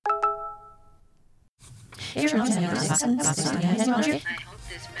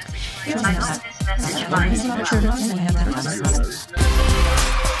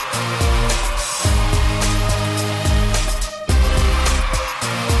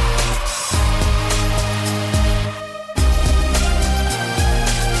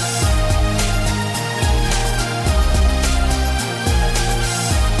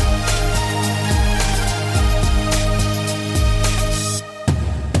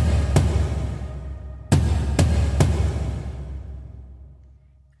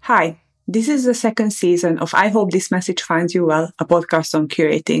Hi, this is the second season of I Hope This Message Finds You Well, a podcast on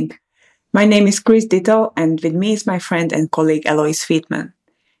curating. My name is Chris Dittel, and with me is my friend and colleague Eloise Friedman.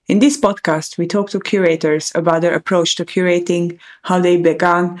 In this podcast, we talk to curators about their approach to curating, how they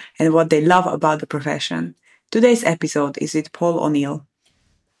began, and what they love about the profession. Today's episode is with Paul O'Neill.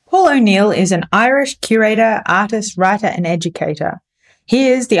 Paul O'Neill is an Irish curator, artist, writer, and educator. He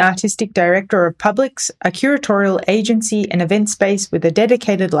is the artistic director of Publix, a curatorial agency and event space with a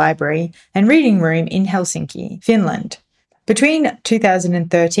dedicated library and reading room in Helsinki, Finland. Between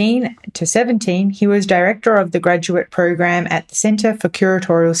 2013 to 17, he was director of the graduate program at the Centre for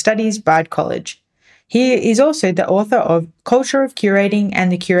Curatorial Studies, Bard College. He is also the author of Culture of Curating and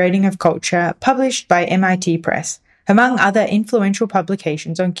the Curating of Culture, published by MIT Press, among other influential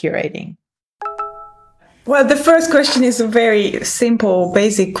publications on curating. Well, the first question is a very simple,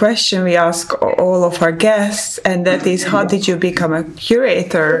 basic question we ask all of our guests, and that is, how did you become a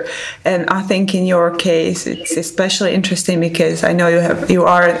curator? And I think in your case, it's especially interesting because I know you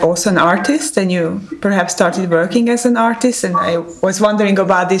are also an artist, and you perhaps started working as an artist, and I was wondering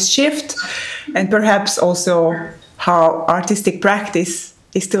about this shift, and perhaps also how artistic practice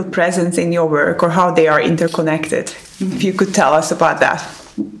is still present in your work, or how they are interconnected. If you could tell us about that.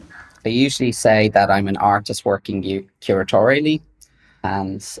 I usually say that I'm an artist working curatorially,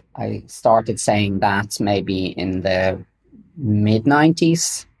 and I started saying that maybe in the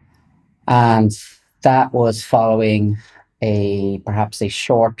mid-90s, and that was following perhaps a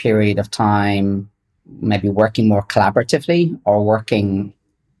short period of time, maybe working more collaboratively or working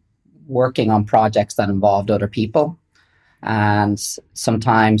on projects that involved other people, and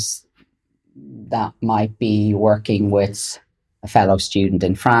sometimes that might be working with a fellow student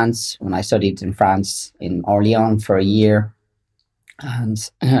in France, when I studied in France, in Orléans for a year, and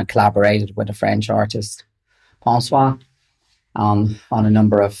collaborated with a French artist, François, on a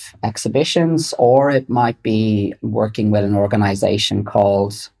number of exhibitions. Or it might be working with an organization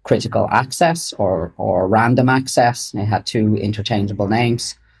called Critical Access or Random Access. It had two interchangeable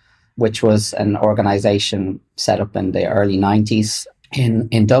names, which was an organization set up in the early 90s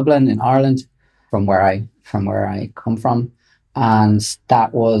in Dublin, in Ireland, from where I come from. And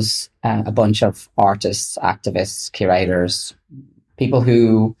that was a bunch of artists, activists, curators, people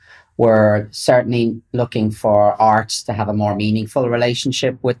who were certainly looking for art to have a more meaningful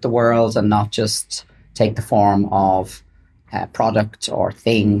relationship with the world and not just take the form of product or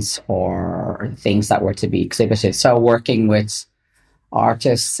things that were to be exhibited. So working with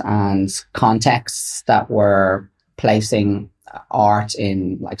artists and contexts that were placing art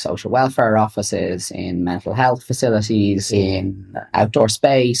in like social welfare offices, in mental health facilities, in outdoor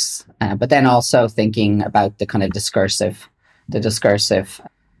space, but then also thinking about the kind of discursive,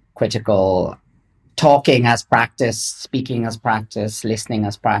 critical talking as practice, speaking as practice, listening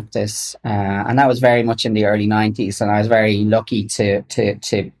as practice. And that was very much in the early 90s. And I was very lucky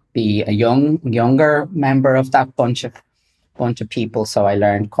to be a younger member of that bunch of people. So I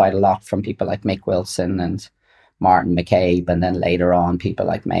learned quite a lot from people like Mick Wilson and Martin McCabe, and then later on people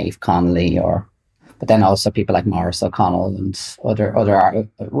like Maeve Connolly, but then also people like Maurice O'Connell and other.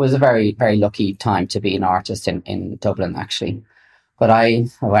 It was a very, very lucky time to be an artist in Dublin, actually. But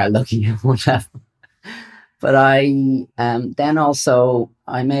lucky whatever. But then also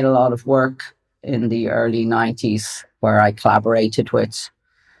I made a lot of work in the early 90s where I collaborated with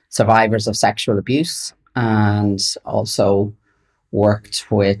survivors of sexual abuse, and also worked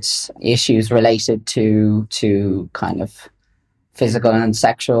with issues related to kind of physical and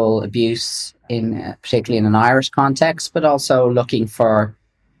sexual abuse, particularly in an Irish context, but also looking for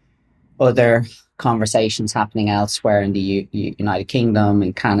other conversations happening elsewhere in the United Kingdom,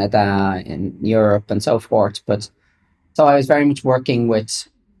 in Canada, in Europe, and so forth. But so I was very much working with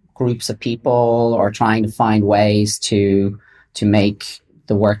groups of people, or trying to find ways to make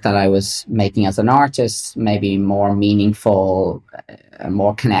the work that I was making as an artist maybe more meaningful and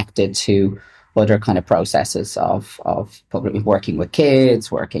more connected to other kind of processes of working with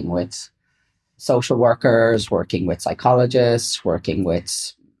kids, working with social workers, working with psychologists, working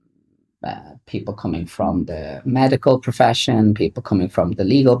with people coming from the medical profession, people coming from the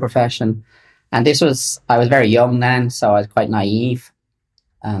legal profession. And I was very young then, so I was quite naive,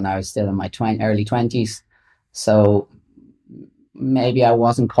 and I was still in my early 20s. So maybe I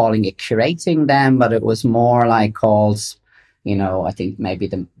wasn't calling it curating then, but it was more like called, I think maybe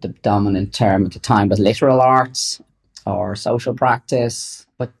the dominant term at the time was literal arts or social practice.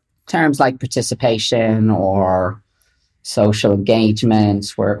 But terms like participation or social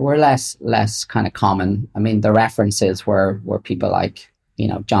engagement were less kind of common. I mean, the references were people like,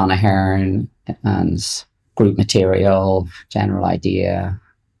 John Ahern and Group Material, General Idea,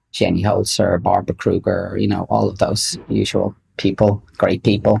 Jenny Holzer, Barbara Kruger, all of those usual people, great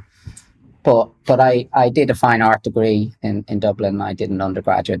people. But I did a fine art degree in Dublin. I did an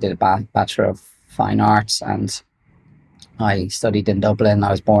undergraduate, I did a Bachelor of Fine Arts, and I studied in Dublin. I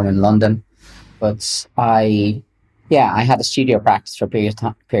was born in London. But I had a studio practice for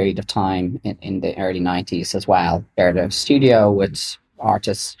a period of time in the early 90s as well. Shared a studio with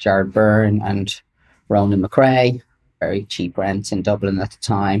artists Jared Byrne and Ronan McRae, very cheap rent in Dublin at the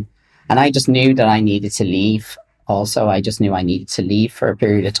time. And I just knew that I needed to leave. Also, I just knew I needed to leave for a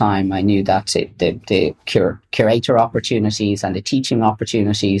period of time. I knew that the curator opportunities and the teaching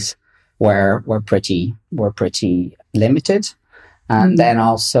opportunities were pretty limited, and then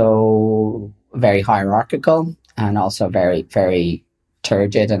also very hierarchical, and also very, very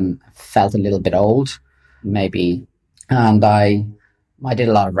turgid, and felt a little bit old, maybe. And I did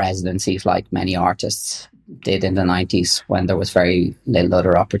a lot of residencies, like many artists did in the 90s, when there was very little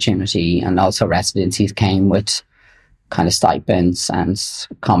other opportunity. And also residencies came with kind of stipends and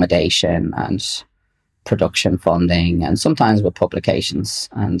accommodation and production funding, and sometimes with publications.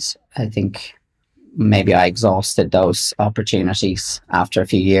 And I think maybe I exhausted those opportunities after a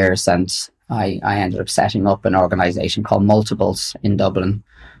few years, and I ended up setting up an organisation called Multiples in Dublin,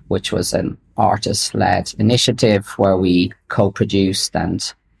 which was an artist-led initiative where we co-produced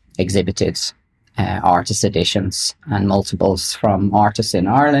and exhibited artist editions and multiples from artists in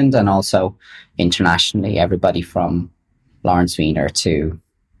Ireland and also internationally, everybody from Lawrence Weiner to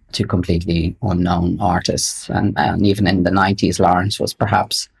completely unknown artists. And even in the 90s, Lawrence was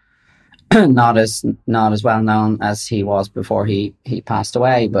perhaps not as well known as he was before he passed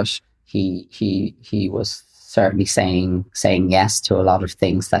away, but he was certainly saying yes to a lot of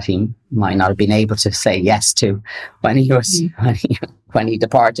things that he might not have been able to say yes to when he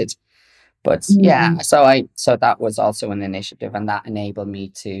departed. But so that was also an initiative, and that enabled me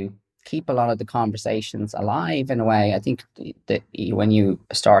to keep a lot of the conversations alive in a way. I think that when you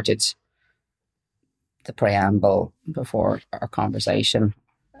started the preamble before our conversation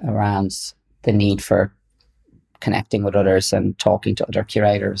around the need for connecting with others and talking to other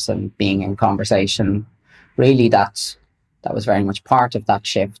curators and being in conversation, really that was very much part of that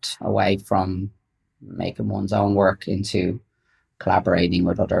shift away from making one's own work into collaborating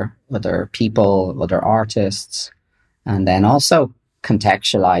with other people, other artists, and then also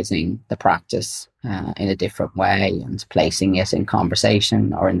contextualizing the practice in a different way and placing it in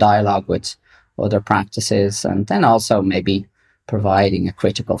conversation or in dialogue with other practices, and then also maybe providing a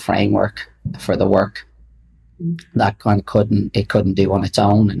critical framework for the work that kind of couldn't do on its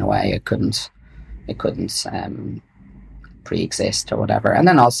own in a way. It couldn't pre-exist or whatever. And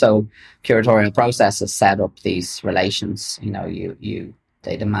then also curatorial processes set up these relations.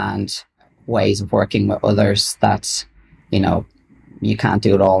 They demand ways of working with others that you can't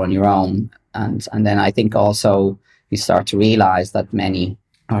do it all on your own. And then I think also you start to realize that many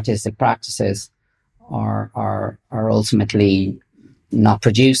artistic practices are ultimately not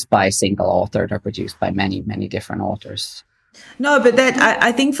produced by a single author. They're produced by many, many different authors. No, but that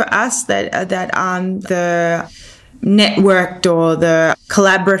I think for us that the networked or the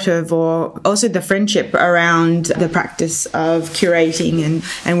collaborative or also the friendship around the practice of curating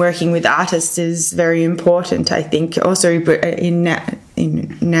and working with artists is very important. I think also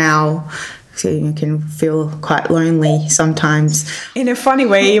in now. So you can feel quite lonely sometimes. In a funny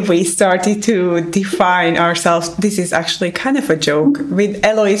way, we started to define ourselves. This is actually kind of a joke. With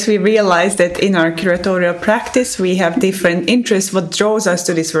Eloise, we realized that in our curatorial practice, we have different interests. What draws us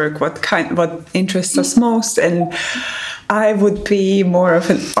to this work? What interests us most? And I would be more of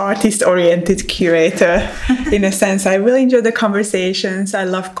an artist-oriented curator. In a sense, I really enjoy the conversations. I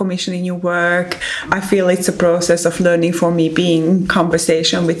love commissioning new work. I feel it's a process of learning for me, being in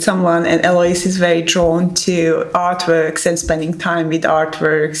conversation with someone. And Eloise is very drawn to artworks and spending time with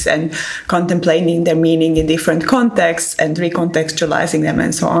artworks and contemplating their meaning in different contexts and recontextualizing them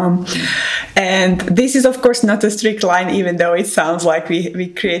and so on. And this is, of course, not a strict line, even though it sounds like we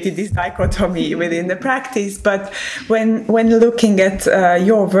created this dichotomy within the practice. But when looking at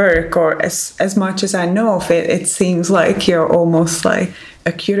your work, or as much as I know of it, it seems like you're almost like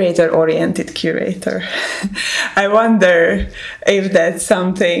a curator-oriented curator. I wonder if that's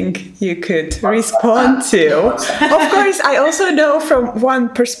something you could respond to. Of course, I also know from one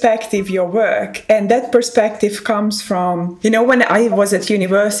perspective your work, and that perspective comes from, when I was at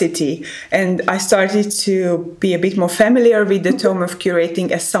university and I started to be a bit more familiar with the term of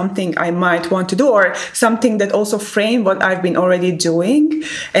curating as something I might want to do, or something that also framed what I've been already doing.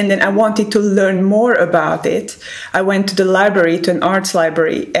 And then I wanted to learn more about it. I went to the library, to an arts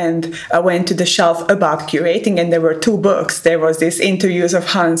library, and I went to the shelf about curating, and there were two books. There was this Interviews of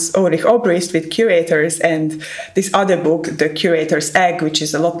Hans Ulrich Obrist with curators, and this other book, The Curator's Egg, which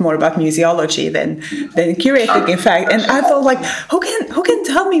is a lot more about museology than curating, in fact. And I thought, like, who can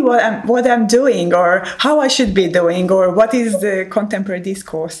tell me what I'm doing, or how I should be doing, or what is the contemporary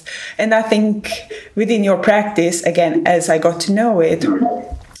discourse? And I think within your practice, again, as I got to know it,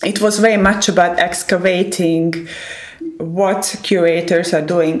 it was very much about excavating what curators are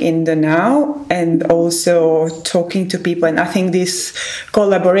doing in the now, and also talking to people. And I think this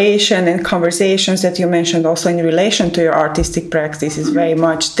collaboration and conversations that you mentioned also in relation to your artistic practice is very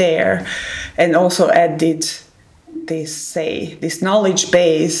much there, and also added this knowledge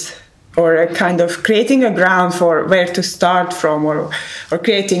base, or a kind of creating a ground for where to start from, or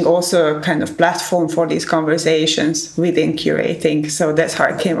creating also a kind of platform for these conversations within curating. So that's how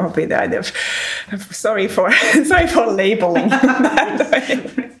I came up with that. Sorry for labeling that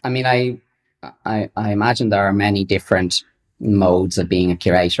way. I mean, I imagine there are many different modes of being a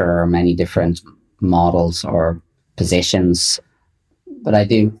curator, or many different models or positions, but I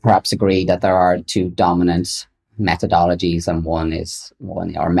do perhaps agree that there are two dominant methodologies, and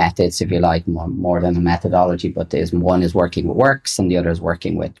one or methods, if you like, more than a methodology, but one is working with works and the other is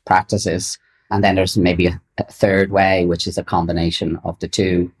working with practices. And then there's maybe a third way, which is a combination of the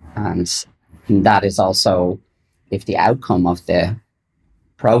two. And that is also if the outcome of the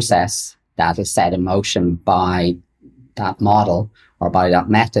process that is set in motion by that model or by that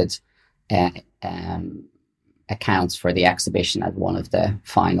method accounts for the exhibition as one of the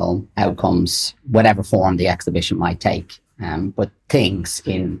final outcomes, whatever form the exhibition might take. But things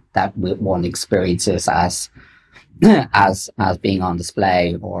in that one experiences as being on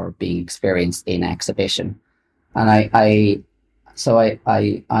display or being experienced in exhibition. And I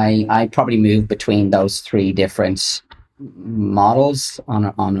probably move between those three different models on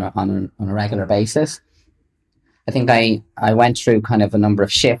a regular basis. I think I went through kind of a number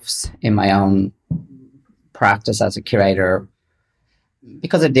of shifts in my own practice as a curator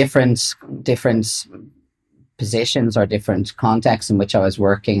because of different positions or different contexts in which I was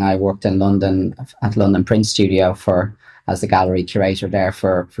working. I worked in London at London Print Studio as the gallery curator there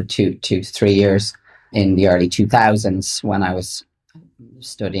for 2 to 3 years in the early 2000s when I was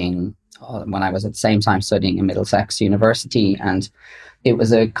at the same time studying in Middlesex University. And it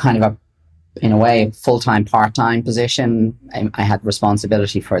was a kind of in a way, full-time, part-time position. I had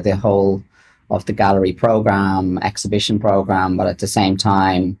responsibility for the whole of the gallery program, exhibition program, but at the same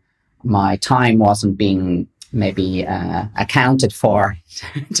time, my time wasn't being maybe accounted for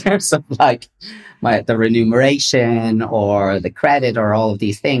in terms of like the remuneration or the credit or all of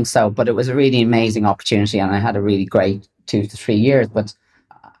these things. So, but it was a really amazing opportunity, and I had a really great 2 to 3 years. But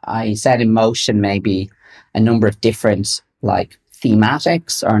I set in motion maybe a number of different like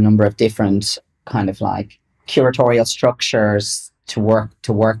thematics or a number of different kind of like curatorial structures to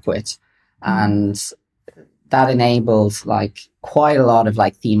work with. And that enables like quite a lot of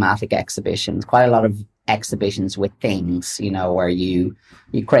like thematic exhibitions, quite a lot of exhibitions with things, where you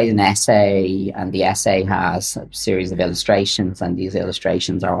create an essay, and the essay has a series of illustrations, and these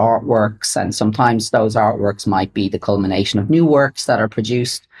illustrations are artworks. And sometimes those artworks might be the culmination of new works that are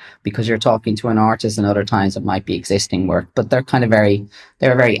produced because you're talking to an artist, and other times it might be existing work. But they're kind of very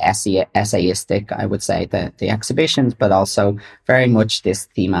essayistic, I would say, the exhibitions, but also very much this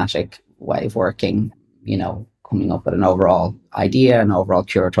thematic way of working, coming up with an overall idea, an overall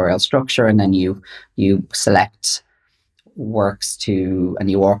curatorial structure, and then you select works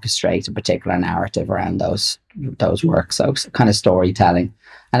and you orchestrate a particular narrative around those works. So kind of storytelling.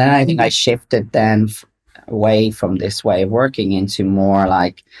 And then I think I shifted then away from this way of working into more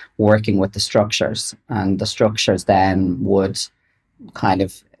like working with the structures, and the structures then would kind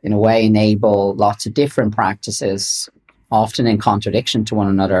of in a way enable lots of different practices, often in contradiction to one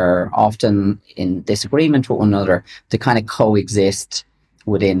another, often in disagreement with one another, to kind of coexist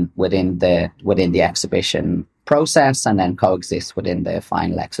within the exhibition process, and then coexist within the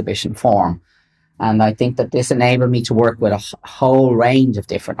final exhibition form. And I think that this enabled me to work with a whole range of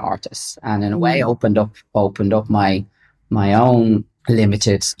different artists, and in a way opened up my own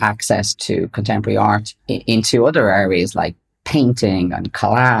limited access to contemporary art into other areas like painting and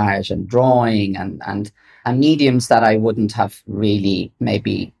collage and drawing and mediums that I wouldn't have really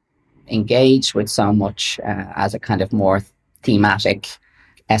maybe engaged with so much as a kind of more thematic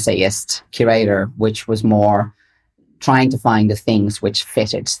essayist curator, which was more trying to find the things which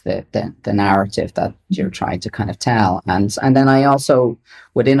fitted the narrative that you're trying to kind of tell. And then I also,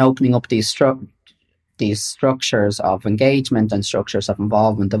 within opening up these structures of engagement and structures of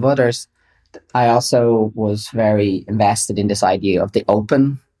involvement of others, I also was very invested in this idea of the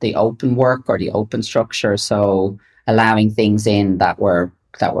open work or the open structure. So allowing things in that were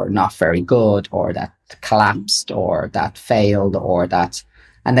not very good, or that collapsed, or that failed, or that,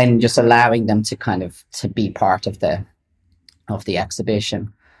 and then just allowing them to kind of to be part of the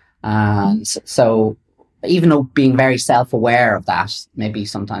exhibition. And so even though being very self-aware of that, maybe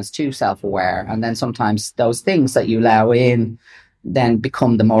sometimes too self-aware, and then sometimes those things that you allow in then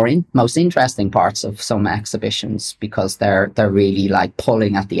become the most interesting parts of some exhibitions, because they're really like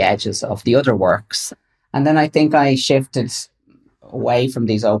pulling at the edges of the other works. And then I think I shifted away from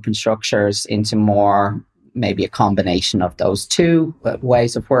these open structures into more maybe a combination of those two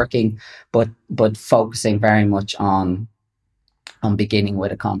ways of working, but focusing very much on beginning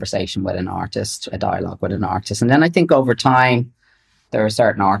with a conversation with an artist, a dialogue with an artist. And then I think over time, there are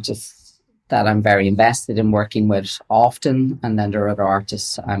certain artists that I'm very invested in working with often, and then there are other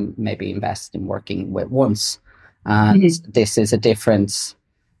artists I'm maybe invested in working with once. And this is a difference.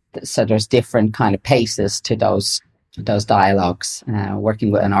 So there's different kind of paces to those dialogues.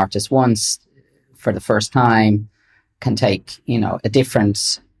 Working with an artist once for the first time can take, a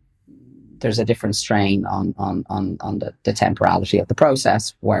different. There's a different strain on the temporality of the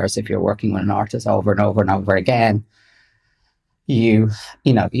process. Whereas if you're working with an artist over and over and over again,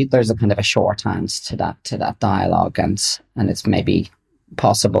 there's a kind of a shorthand to that dialogue, and it's maybe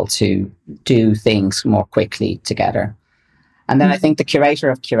possible to do things more quickly together. And then I think the curator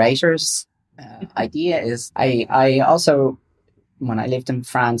of curators idea is, I also, when I lived in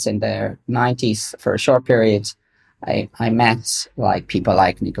France in the 90s for a short period, I met like people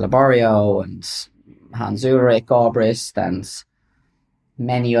like Nicola Borio and Hans Ulrich Obrist and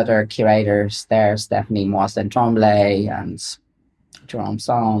many other curators there, Stephanie Moisden Tremblay and Jerome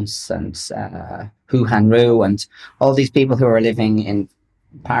Sons and Hu Han-ru, and all these people who were living in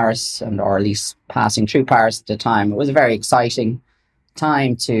Paris, or at least passing through Paris at the time. It was a very exciting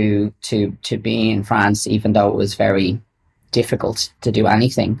time to be in France, even though it was very difficult to do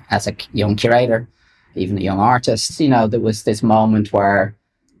anything as a young curator, even a young artist. There was this moment where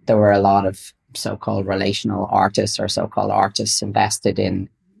there were a lot of so-called relational artists or so-called artists invested in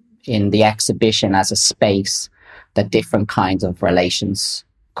the exhibition as a space that different kinds of relations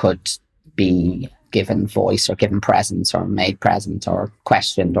could be given voice or given presence or made present or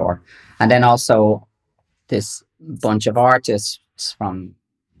questioned, and then also this bunch of artists from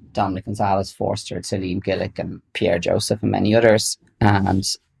Dominic Gonzalez, Forster, Celine Gillick and Pierre Joseph and many others, and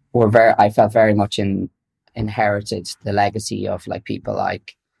I felt very much inherited the legacy of like people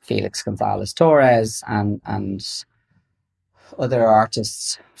like Felix Gonzalez Torres and other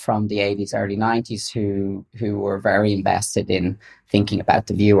artists from the 80s, early 90s who were very invested in thinking about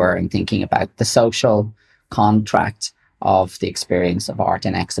the viewer and thinking about the social contract of the experience of art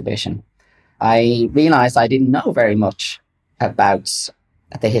and exhibition. I realized I didn't know very much about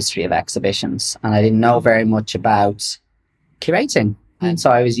the history of exhibitions, and I didn't know very much about curating. And so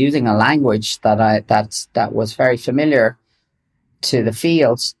I was using a language that was very familiar to the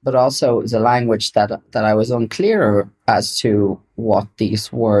field, but also it was a language that I was unclear as to what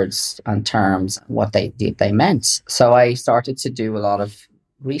these words and terms, what they meant. So I started to do a lot of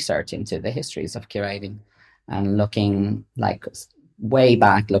research into the histories of curating and looking back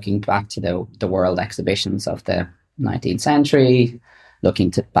to the world exhibitions of the 19th century,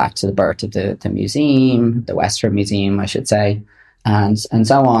 looking back to the birth of the museum, the Western Museum, I should say, and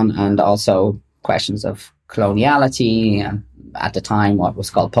so on, and also questions of coloniality, and at the time what was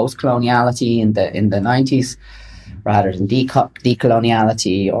called post-coloniality in the 90s, rather than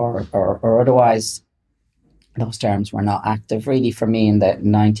decoloniality or otherwise. Those terms were not active really for me in the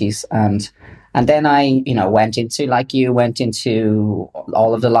 90s, and then I went into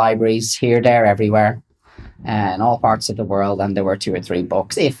all of the libraries here, there, everywhere, in all parts of the world, and there were 2 or 3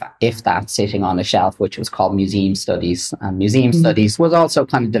 books, if that, sitting on a shelf, which was called Museum Studies. And Museum Studies was also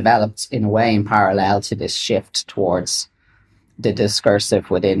kind of developed in a way in parallel to this shift towards the discursive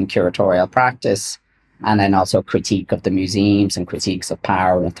within curatorial practice, and then also critique of the museums and critiques of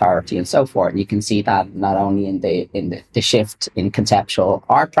power and authority and so forth. And you can see that not only in the shift in conceptual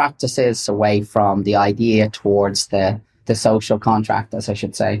art practices away from the idea towards the social contract, as I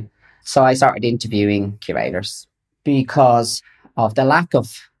should say. So I started interviewing curators because of the lack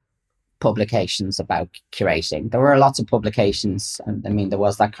of publications about curating. There were lots of publications. I mean, there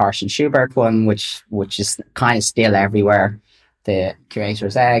was that Karsten Schubert one, which is kind of still everywhere, The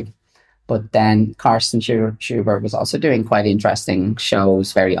Curator's Egg. But then Karsten Schubert was also doing quite interesting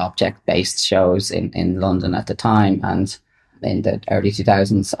shows, very object-based shows in London at the time and in the early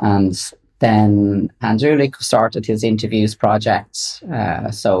 2000s. And then Hans Ulrich started his interviews project.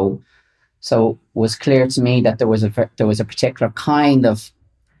 So it was clear to me that there was a particular kind of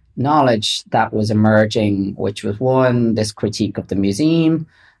knowledge that was emerging, which was one, this critique of the museum,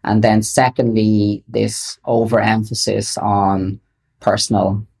 and then secondly, this overemphasis on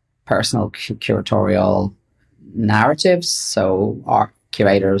personal curatorial narratives. So art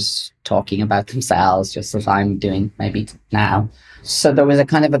curators talking about themselves, just as I'm doing maybe now. So there was a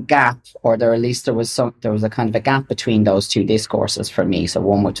kind of a gap, or there was a kind of a gap between those two discourses for me. So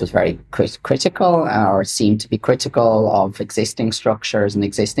one which was very critical, or seemed to be critical of existing structures and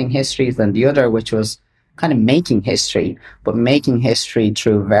existing histories, and the other which was kind of making history, but making history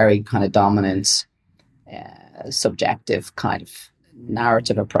through very kind of dominant, subjective kind of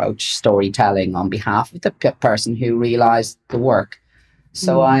narrative approach, storytelling on behalf of the person who realized the work.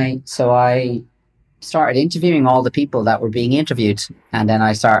 So I started interviewing all the people that were being interviewed, and then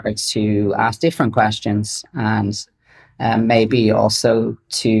I started to ask different questions, and maybe also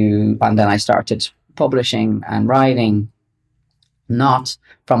and then I started publishing and writing, not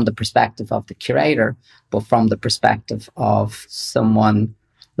from the perspective of the curator, but from the perspective of someone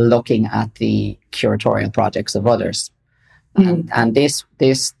looking at the curatorial projects of others. And this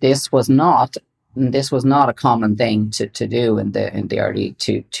was not a common thing to do in the early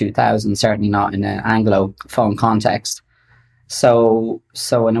 2000s, certainly not in an Anglophone context. So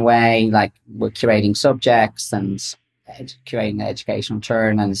in a way, like, we're curating subjects and curating the educational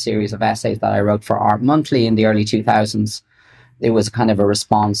turn, and a series of essays that I wrote for Art Monthly in the early 2000s. It was kind of a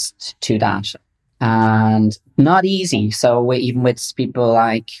response to that, and not easy. So even with people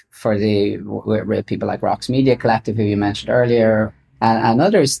like with people like Rox Media Collective, who you mentioned earlier, and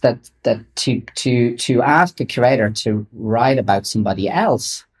others, that to ask a curator to write about somebody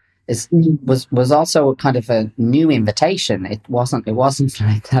else was also kind of a new invitation. It wasn't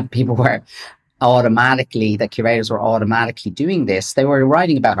like that people were the curators were automatically doing this. They were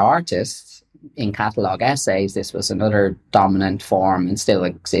writing about artists in catalogue essays. This was another dominant form, and still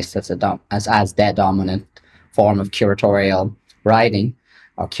exists as the dominant form of curatorial writing,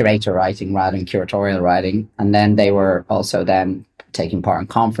 or curator writing rather than curatorial writing. And then they were also then taking part in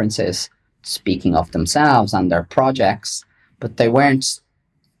conferences, speaking of themselves and their projects, but they weren't,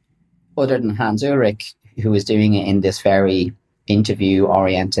 other than Hans Ulrich, who was doing it in this very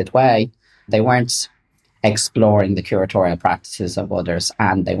interview-oriented way, they weren't exploring the curatorial practices of others,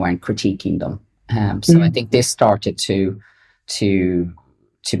 and they weren't critiquing them. So I think this started to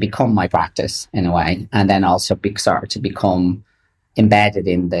become my practice in a way, and then also started to become embedded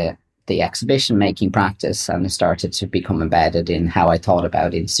in the exhibition making practice, and it started to become embedded in how I thought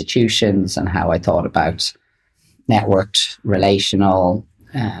about institutions and how I thought about networked relational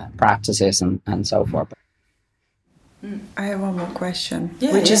practices and so forth. I have one more question,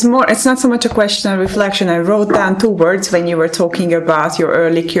 is more, it's not so much a question, a reflection. I wrote down two words when you were talking about your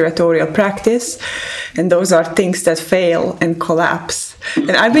early curatorial practice, and those are things that fail and collapse.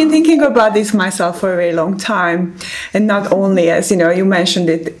 And I've been thinking about this myself for a very long time, and not only as, you mentioned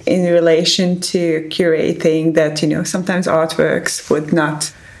it in relation to curating, that, sometimes artworks would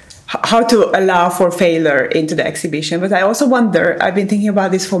not, how to allow for failure into the exhibition. But I also wonder, I've been thinking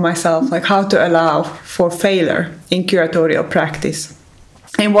about this for myself, like how to allow for failure in curatorial practice.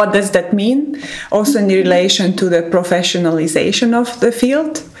 And what does that mean? Also in relation to the professionalization of the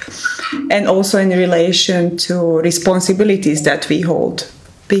field, and also in relation to responsibilities that we hold.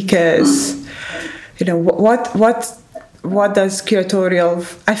 Because, what does curatorial,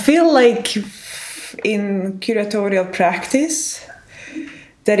 I feel like in curatorial practice,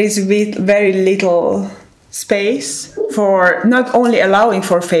 there is very little space for not only allowing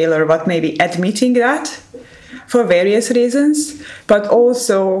for failure, but maybe admitting that for various reasons, but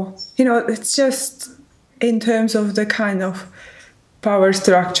also, it's just in terms of the kind of power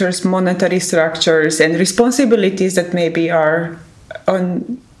structures, monetary structures, and responsibilities that maybe are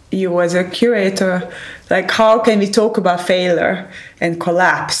on you as a curator. Like, how can we talk about failure and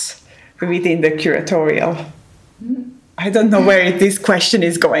collapse within the curatorial? I don't know where this question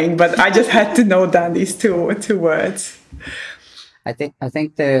is going, but I just had to note down these two words. I think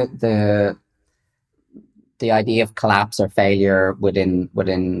the idea of collapse or failure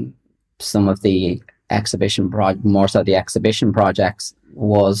within some of the exhibition more so the exhibition projects,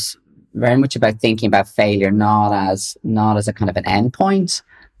 was very much about thinking about failure not as a kind of an endpoint,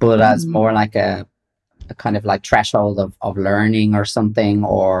 but as more like a kind of like threshold of learning or something,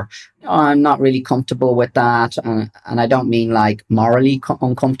 or I'm not really comfortable with that. And I don't mean like morally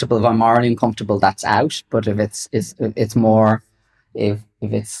uncomfortable. If I'm morally uncomfortable, that's out. But if it's more, if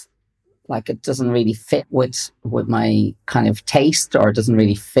it's like it doesn't really fit with my kind of taste, or it doesn't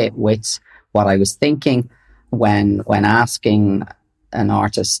really fit with what I was thinking when asking an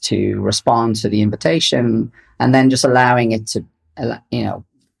artist to respond to the invitation, and then just allowing it to,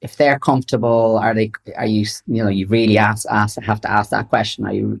 if they're comfortable, are you really have to ask that question.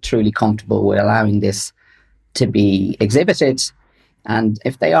 Are you truly comfortable with allowing this to be exhibited? And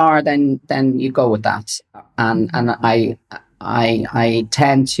if they are, then you go with that. And I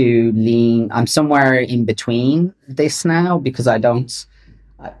tend to lean, I'm somewhere in between this now, because I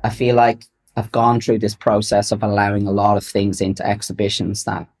feel like I've gone through this process of allowing a lot of things into exhibitions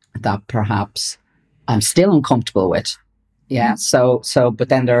that perhaps I'm still uncomfortable with. Yeah. So, but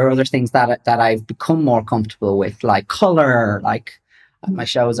then there are other things that I've become more comfortable with, like color. Like my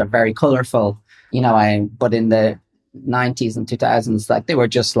shows are very colorful, but in the 90s and 2000s, like they were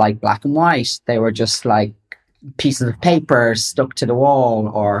just like black and white. They were just like pieces of paper stuck to the wall,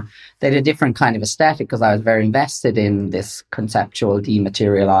 or they had a different kind of aesthetic, because I was very invested in this conceptual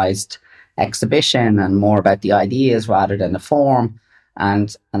dematerialized exhibition and more about the ideas rather than the form.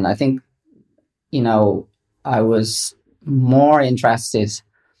 And I think, I was more interested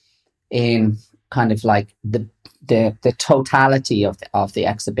in kind of like the totality of the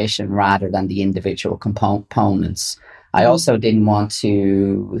exhibition rather than the individual components. I also didn't want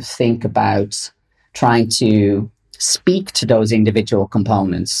to think about trying to speak to those individual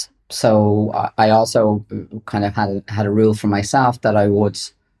components. So I also kind of had a rule for myself that I would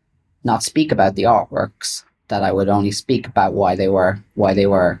not speak about the artworks, that I would only speak about why they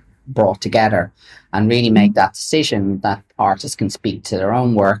were brought together, and really make that decision that artists can speak to their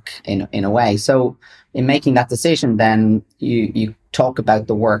own work in a way. So in making that decision, then you talk about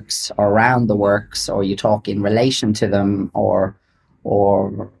the works or around the works, or you talk in relation to them, or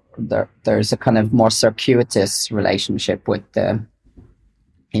there's a kind of more circuitous relationship with the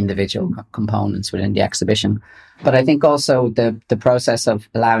individual components within the exhibition. But I think also the process of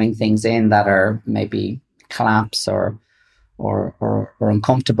allowing things in that are maybe collapse or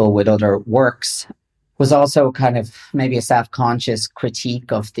uncomfortable with other works was also kind of maybe a self-conscious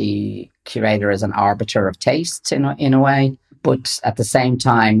critique of the curator as an arbiter of taste in a way, but at the same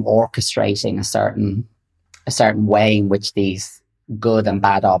time orchestrating a certain way in which these good and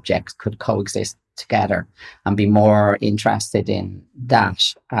bad objects could coexist together, and be more interested in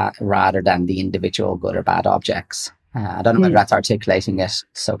that rather than the individual good or bad objects. I don't know whether that's articulating it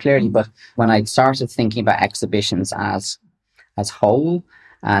so clearly, but when I started thinking about exhibitions as whole,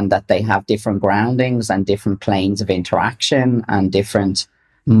 and that they have different groundings and different planes of interaction and different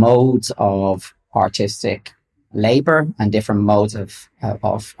modes of artistic labor and different modes of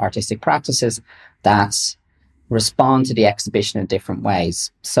artistic practices that respond to the exhibition in different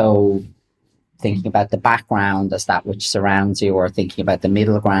ways. So thinking about the background as that which surrounds you, or thinking about the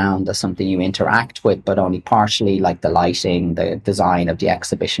middle ground as something you interact with, but only partially, like the lighting, the design of the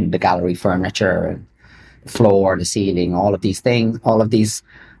exhibition, the gallery furniture, the floor, the ceiling, all of these things, all of these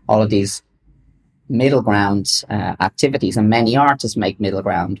middle ground activities. And many artists make middle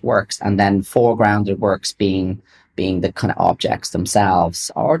ground works, and then foregrounded works being the kind of objects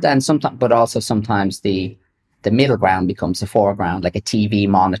themselves, or then sometimes, but also sometimes the middle ground becomes the foreground. Like a TV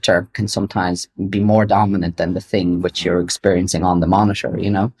monitor can sometimes be more dominant than the thing which you're experiencing on the monitor,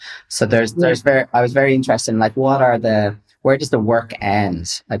 So I was very interested in like, where does the work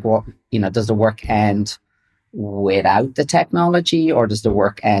end? Like does the work end without the technology, or does the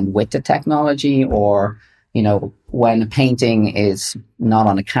work end with the technology? Or, when a painting is not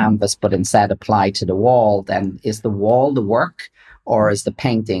on a canvas, but instead applied to the wall, then is the wall the work, or is the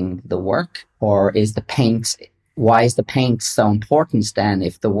painting the work, or is the paint? Why is the paint so important then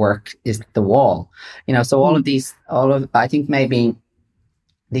if the work is the wall? So I think maybe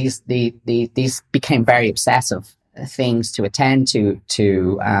these became very obsessive things to attend to,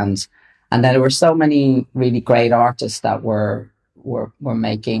 and then there were so many really great artists that were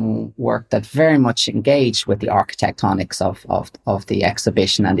making work that very much engaged with the architectonics of the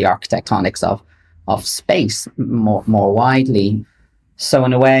exhibition and the architectonics of space more widely. So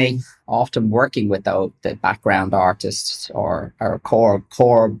in a way, often working with the background artists or a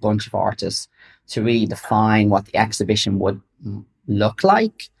core bunch of artists to really define what the exhibition would look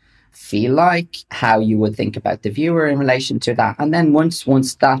like, feel like, how you would think about the viewer in relation to that. And then once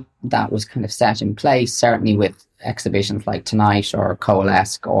that was kind of set in place, certainly with exhibitions like Tonight or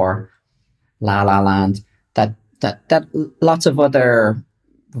Coalesce or La La Land, that lots of other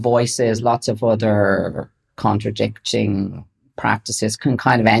voices, lots of other contradicting practices can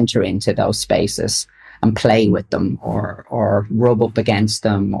kind of enter into those spaces and play with them, or rub up against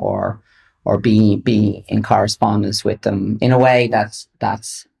them, or be in correspondence with them in a way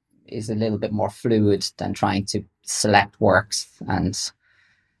that is a little bit more fluid than trying to select works and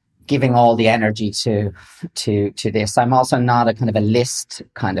giving all the energy to this. I'm also not a kind of a list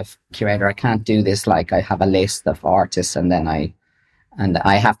kind of curator. I can't do this like I have a list of artists and then I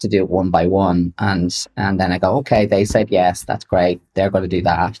have to do it one by one, and then I go, okay, they said yes, that's great, they're going to do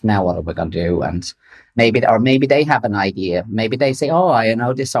that. Now what are we going to do? And maybe they have an idea. Maybe they say, oh, I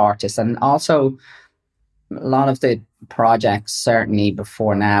know this artist. And also, a lot of the projects, certainly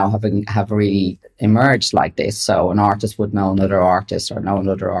before now, have really emerged like this. So an artist would know another artist, or know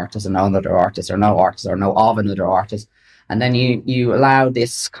another artist, and know another artist, or know artists, or know of another artist, and then you allow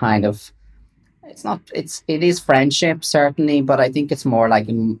this kind of. It is friendship, certainly, but I think it's more like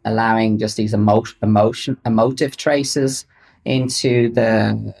allowing just these emotive traces into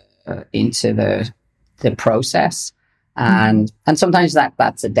the process, and sometimes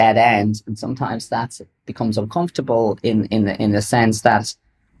that's a dead end, and sometimes that becomes uncomfortable in the sense that,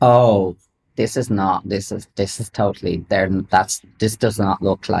 oh, this is totally there. This does not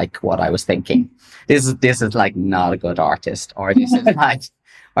look like what I was thinking. This is like not a good artist, or this is like.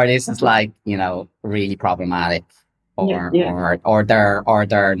 Or this is like, really problematic, or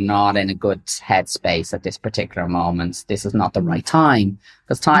they're not in a good headspace at this particular moment. This is not the right time,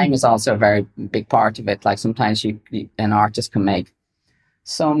 because time is also a very big part of it. Like sometimes an artist can make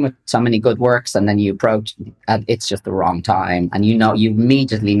so many good works, and then you approach it's just the wrong time, and you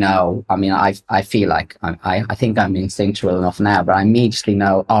immediately know. I mean, I feel like I think I'm instinctual enough now, but I immediately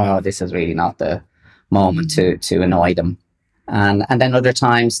know, oh, this is really not the moment to annoy them. And then other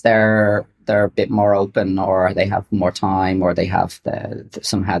times they're a bit more open, or they have more time, or they have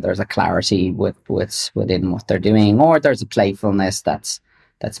somehow there's a clarity within what they're doing, or there's a playfulness that's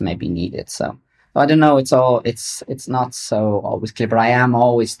maybe needed. So I don't know. It's not so always clear, but I am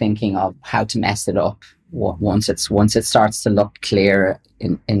always thinking of how to mess it up once it starts to look clear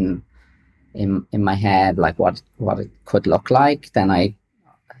in my head, like what it could look like. Then I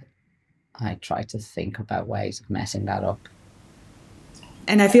try to think about ways of messing that up.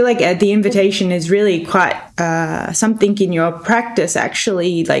 And I feel like the invitation is really quite something in your practice,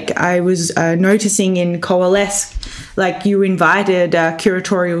 actually. Like I was noticing in Coalesce, like you invited a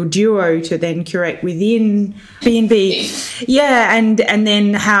curatorial duo to then curate within B&B. Yeah, and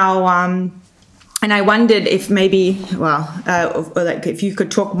then how... and I wondered if maybe, like if you could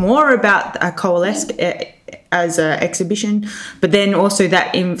talk more about Coalesce as an exhibition, but then also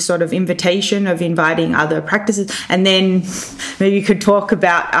that sort of invitation of inviting other practices, and then maybe you could talk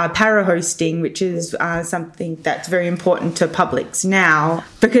about para-hosting, which is something that's very important to publics now,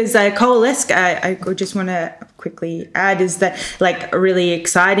 because Coalesce, I just want to quickly add, is that like really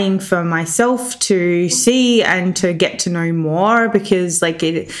exciting for myself to see and to get to know more, because like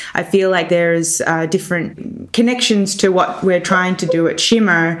I feel like there's different connections to what we're trying to do at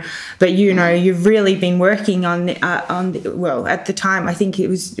Shimmer, but you've really been working on at the time, I think it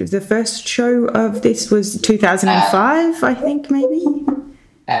was the first show of this was 2005, I think maybe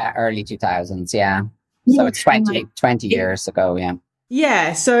early 2000s, yeah. So it's 20 years ago, yeah.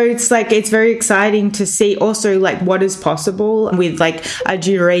 Yeah, so it's like it's very exciting to see also like what is possible with like a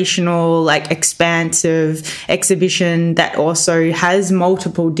durational, like expansive exhibition that also has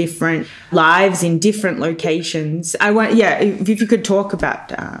multiple different lives in different locations. If you could talk about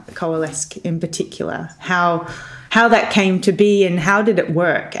Coalesce in particular, how that came to be and how did it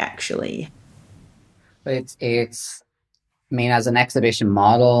work actually? It's I mean, as an exhibition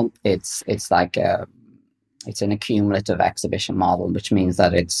model, it's like it's an accumulative exhibition model, which means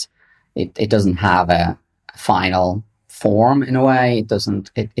that it doesn't have a final form in a way.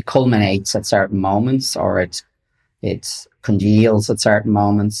 It culminates at certain moments, or it congeals at certain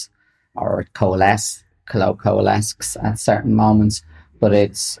moments, or it coalesces at certain moments. But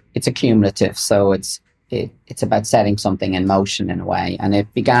it's accumulative, so it's about setting something in motion in a way. And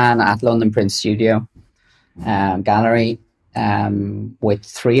it began at London Print Studio Gallery. With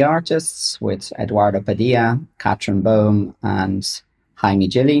three artists, with Eduardo Padilla, Catherine Bohm, and Jaime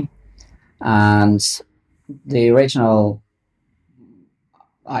Gilly. And the original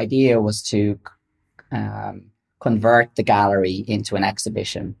idea was to convert the gallery into an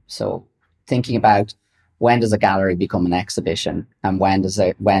exhibition. So thinking about when does a gallery become an exhibition, and when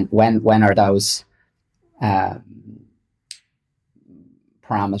are those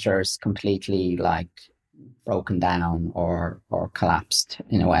parameters completely like broken down or collapsed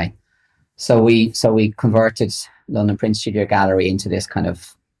in a way. So we converted London Print Studio Gallery into this kind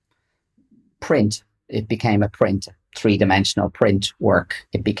of print. It became a print, three-dimensional print work.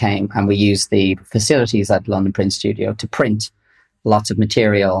 And we used the facilities at London Print Studio to print lots of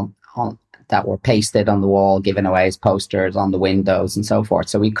material that were pasted on the wall, given away as posters on the windows and so forth.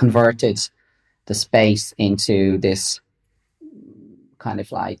 So we converted the space into this kind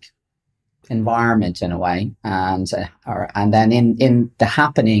of like environment in a way, and then in the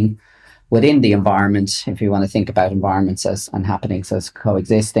happening within the environment, if you want to think about environments and happenings as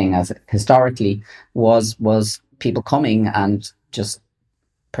coexisting, as historically was people coming and just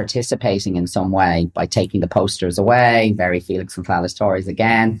participating in some way by taking the posters away, very Felix and Fala stories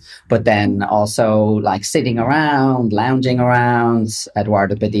again, but then also like sitting around, lounging around.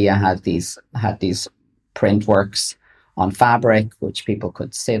 Eduardo Badia had these print works on fabric, which people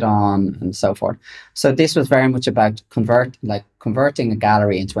could sit on and so forth. So this was very much about converting a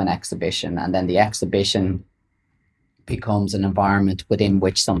gallery into an exhibition, and then the exhibition becomes an environment within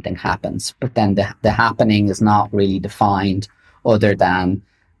which something happens. But then the happening is not really defined other than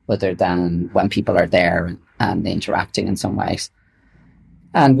when people are there and interacting in some ways.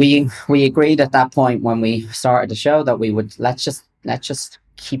 And we agreed at that point when we started the show that we would let's just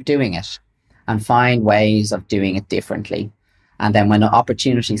keep doing it and find ways of doing it differently. And then when the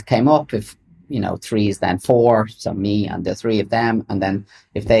opportunities came up, if three is then four, so me and the three of them, and then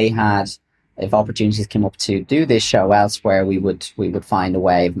if opportunities came up to do this show elsewhere, we would find a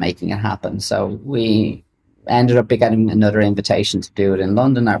way of making it happen. So we ended up getting another invitation to do it in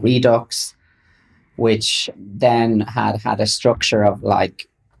London at Redux, which then had a structure of like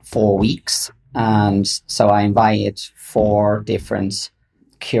 4 weeks. And so I invited 4 different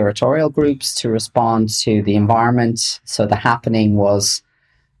curatorial groups to respond to the environment. So the happening was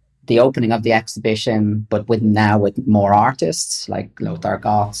the opening of the exhibition, but with more artists like Lothar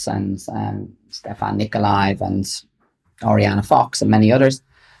Gotz and Stefan Nikolaev and Oriana Fox and many others.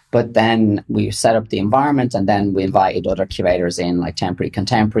 But then we set up the environment, and then we invited other curators in, like Temporary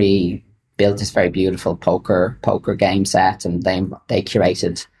Contemporary, built this very beautiful poker game set, and they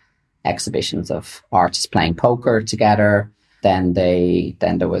curated exhibitions of artists playing poker together. Then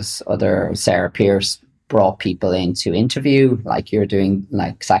there was Sarah Pierce brought people in to interview, like you're doing,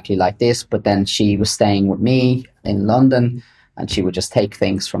 like exactly like this. But then she was staying with me in London, and she would just take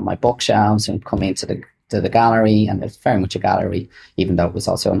things from my bookshelves and come into the gallery. And it's very much a gallery, even though it was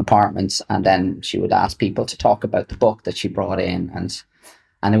also an apartment. And then she would ask people to talk about the book that she brought in,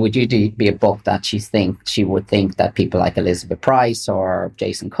 and it would usually be a book that she would think that people like Elizabeth Price or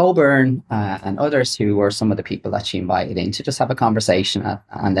Jason Coburn and others, who were some of the people that she invited in to just have a conversation.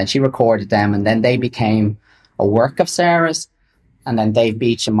 And then she recorded them, and then they became a work of Sarah's. And then Dave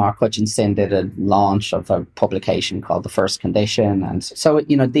Beach and Mark Hutchinson did a launch of a publication called The First Condition. And so,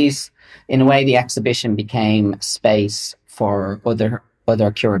 these, in a way, the exhibition became space for other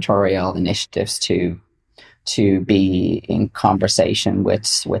curatorial initiatives to be in conversation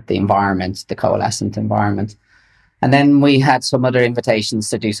with the environment, the coalescent environment. And then we had some other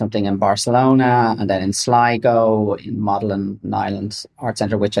invitations to do something in Barcelona, and then in Sligo, in Model and Island Art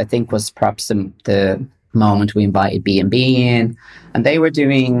Centre, which I think was perhaps the moment we invited B&B in. And they were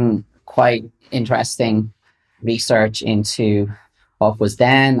doing quite interesting research into what was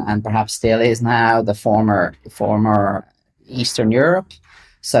then, and perhaps still is now, the former Eastern Europe.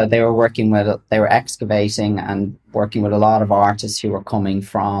 So they were excavating and working with a lot of artists who were coming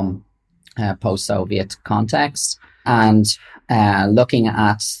from post-Soviet contexts, and looking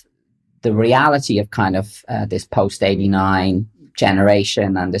at the reality of kind of this post-89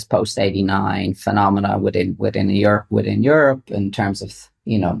 generation and this post-89 phenomena within Europe in terms of,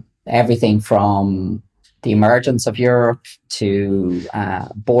 everything from the emergence of Europe to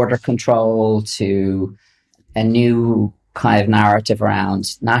border control to a new kind of narrative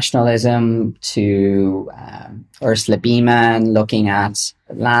around nationalism, to Ursula Beeman looking at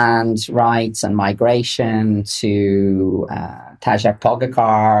land rights and migration, to Tajak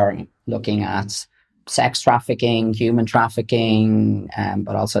Pogacar looking at sex trafficking, human trafficking,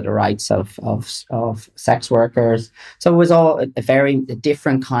 but also the rights of sex workers. So it was all a very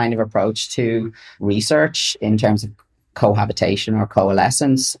different kind of approach to research in terms of cohabitation or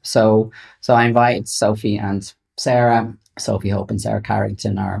coalescence. So I invited Sophie and Sarah, Sophie Hope and Sarah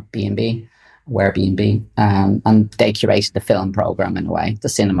Carrington, our B&B, Where B&B, and they curated the film program in a way, the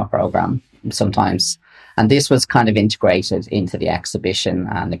cinema program sometimes. And this was kind of integrated into the exhibition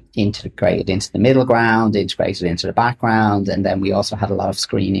and integrated into the middle ground, integrated into the background. And then we also had a lot of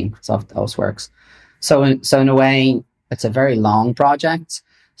screenings of those works. So in a way, it's a very long project.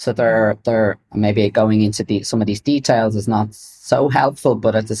 So they're maybe going into some of these details is not so helpful,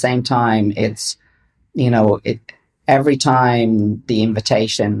 but at the same time, it's, every time the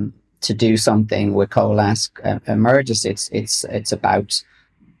invitation to do something with Coalesce emerges, it's about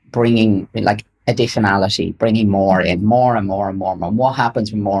bringing like additionality, bringing more in, more and more and more and more. What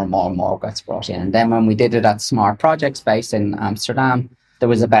happens when more and more gets brought in? And then when we did it at Smart Project Space in Amsterdam, there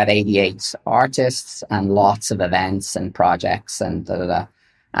was about 88 artists and lots of events and projects and da da da.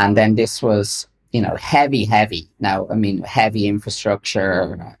 And then this was, heavy. Now, I mean, heavy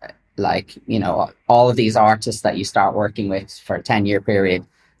infrastructure, like, all of these artists that you start working with for a 10-year period,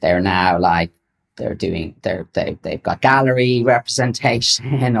 they're now like, they've got gallery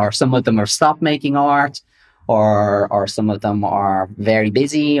representation, or some of them have stopped making art, or some of them are very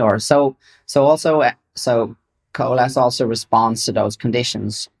busy, or so Coalesce also responds to those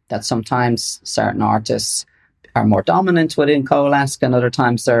conditions, that sometimes certain artists are more dominant within Coalesce, and other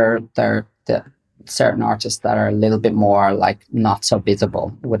times they're the certain artists that are a little bit more like not so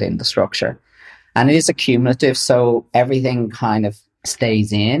visible within the structure. And it is accumulative, so everything kind of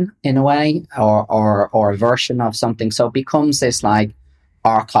stays in a way, or a version of something. So it becomes this like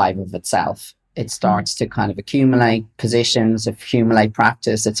archive of itself. It starts to kind of accumulate positions, accumulate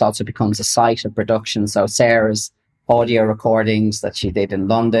practice. It also becomes a site of production. So Sarah's audio recordings that she did in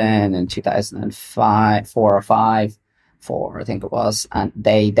London in 2005, I think it was, and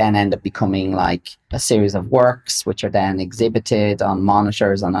they then end up becoming like a series of works which are then exhibited on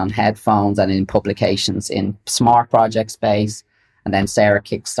monitors and on headphones and in publications in Smart Project Space. And then Sarah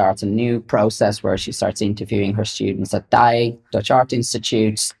kickstarts a new process where she starts interviewing her students at DAI, Dutch Art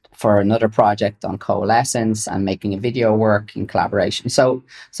Institute, for another project on coalescence and making a video work in collaboration. So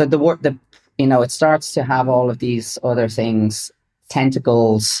the work, it starts to have all of these other things,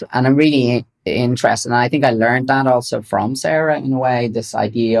 tentacles, and I'm really interested. And I think I learned that also from Sarah in a way, this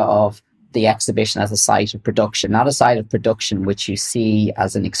idea of the exhibition as a site of production, not a site of production which you see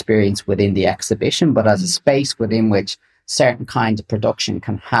as an experience within the exhibition, but as a space within which certain kinds of production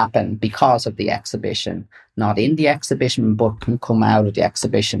can happen because of the exhibition, not in the exhibition, but can come out of the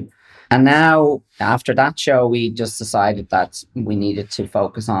exhibition. And now, after that show, we just decided that we needed to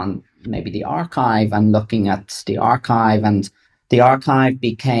focus on maybe the archive and looking at the archive. And the archive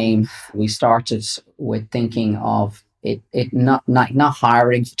we started with thinking of it not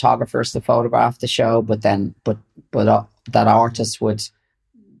hiring photographers to photograph the show, but that artists would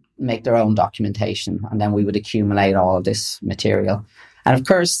make their own documentation, and then we would accumulate all of this material. And of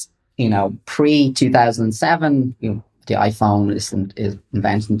course, pre-2007, the iPhone is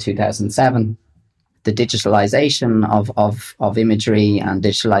invented in 2007. The digitalization of imagery and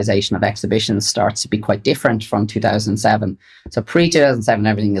digitalization of exhibitions starts to be quite different from 2007. So pre-2007,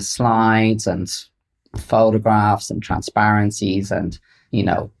 everything is slides and photographs and transparencies and,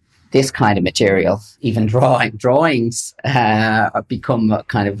 this kind of material. Even drawings become a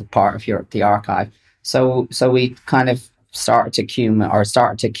kind of a part of the archive. So we kind of started to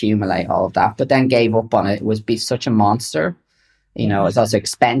accumulate all of that, but then gave up on it. It was such a monster. It's also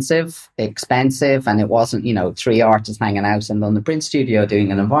expensive, and it wasn't, 3 artists hanging out in London Print Studio doing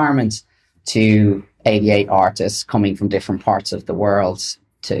an environment to 88 artists coming from different parts of the world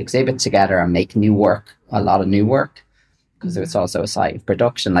to exhibit together and make new work, a lot of new work. Because it's also a site of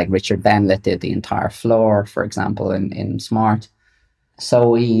production, like Richard Benlett did the entire floor, for example, in Smart.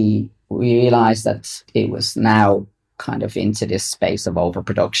 So we realized that it was now kind of into this space of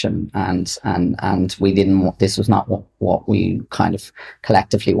overproduction, and we didn't. This was not what we kind of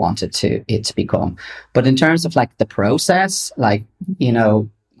collectively wanted it to become. But in terms of like the process, like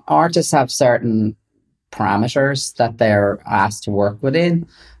artists have certain parameters that they're asked to work within,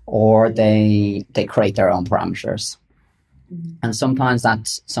 or they create their own parameters. And sometimes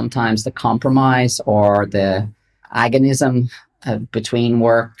the compromise or the agonism between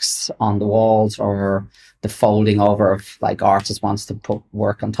works on the walls, or the folding over of like artists wants to put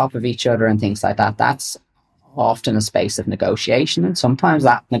work on top of each other and things like that. That's often a space of negotiation, and sometimes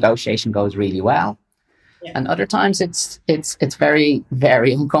that negotiation goes really well. Yeah. And other times it's very,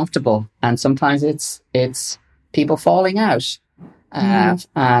 very uncomfortable, and sometimes it's people falling out. But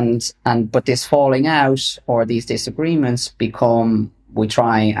this falling out or these disagreements we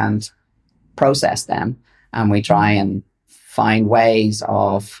try and process them, and we try and find ways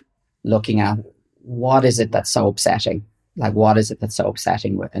of looking at what is it that's so upsetting? Like, what is it that's so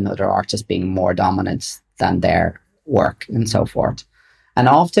upsetting with another artist being more dominant than their work and so forth? And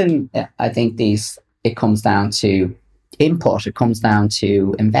often I think it comes down to input, it comes down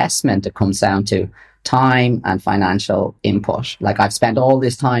to investment, it comes down to time and financial input. Like, I've spent all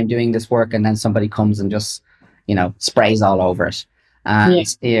this time doing this work, and then somebody comes and just, sprays all over it. And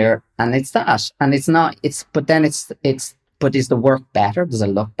here, and it's that, and it's not, but then but is the work better? Does it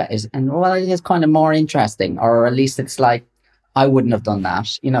look better? And well, it is kind of more interesting, or at least it's like, I wouldn't have done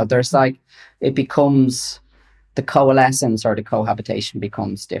that. There's like, it becomes, the coalescence or the cohabitation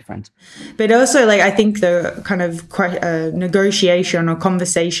becomes different. But also, like, I think the kind of negotiation or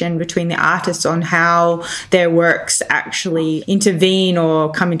conversation between the artists on how their works actually intervene or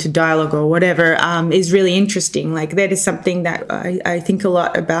come into dialogue or whatever is really interesting. Like, that is something that I think a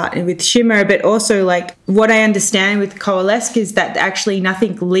lot about with Shimmer, but also, like, what I understand with Coalesce is that actually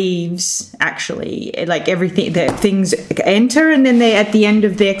nothing leaves, actually. Like, everything, the things enter, and then at the end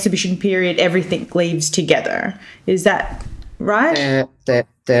of the exhibition period, everything leaves together. Is that right? The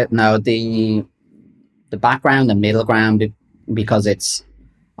background, the middle ground, because it's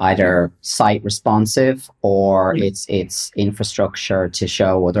either site responsive or it's infrastructure to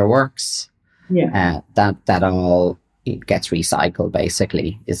show other works. That all, it gets recycled.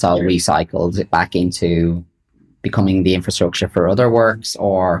 Basically, it's all recycled back into becoming the infrastructure for other works,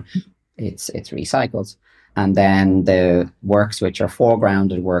 or it's recycled. And then the works which are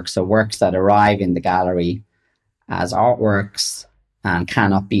foregrounded works, so works that arrive in the gallery as artworks and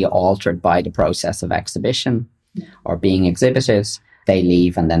cannot be altered by the process of exhibition or being exhibited, they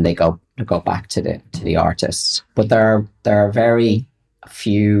leave, and then they go back to the artists. But there are very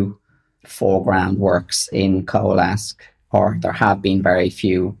few foreground works in Coalesce, or there have been very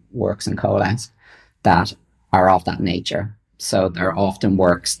few works in Coalesce that are of that nature. So they're often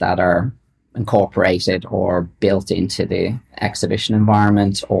works that are incorporated or built into the exhibition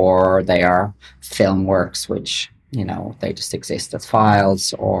environment, or they are film works which, they just exist as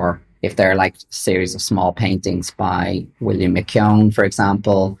files, or if they're like a series of small paintings by William McKeown, for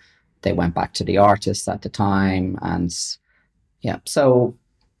example, they went back to the artists at the time. And so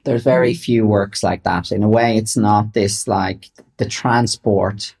there's very few works like that. In a way, it's not this, like, the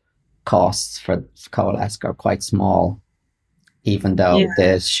transport costs for Coalesce are quite small, even though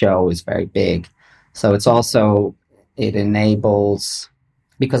the show is very big. So it's also, it enables,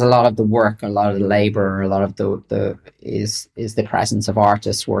 because a lot of the work, a lot of the labor, a lot of the is the presence of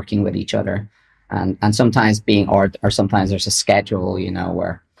artists working with each other, and sometimes or sometimes there's a schedule,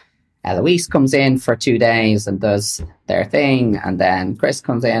 where Eloise comes in for 2 days and does their thing, and then Chris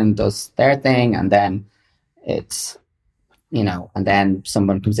comes in and does their thing, and then it's, and then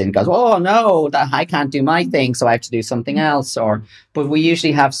someone comes in and goes, oh no, that I can't do my thing, so I have to do something else. But we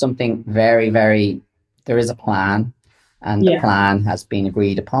usually have something very, very, there is a plan, and the plan has been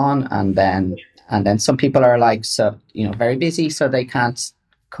agreed upon, and then some people are like, so, very busy, so they can't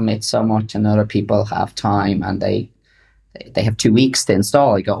commit so much, and other people have time, and they have 2 weeks to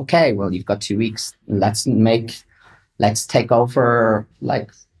install. You go, okay, well, you've got 2 weeks. Let's take over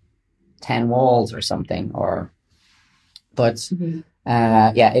like 10 walls or something, but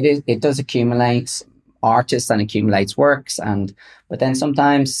it does accumulate artists and accumulates works, but then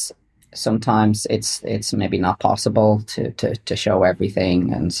sometimes it's maybe not possible to show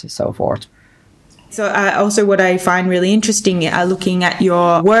everything and so forth. So also what I find really interesting looking at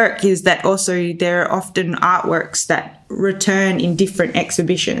your work is that also there are often artworks that return in different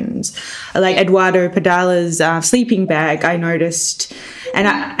exhibitions, like Eduardo Padala's Sleeping Bag, I noticed. And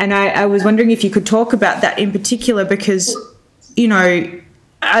I was wondering if you could talk about that in particular, because,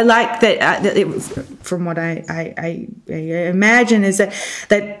 I like that, from what I imagine, is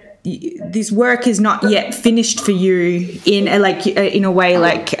that this work is not yet finished for you in a way,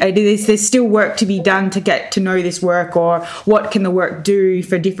 like there's still work to be done to get to know this work, or what can the work do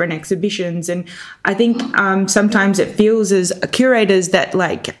for different exhibitions. And I think sometimes it feels as curators that,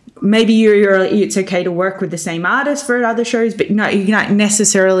 like, maybe it's okay to work with the same artist for other shows, but no, you not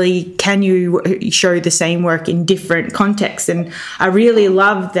necessarily can you show the same work in different contexts. And I really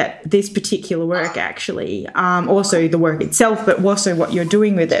love that this particular work, actually, also the work itself, but also what you're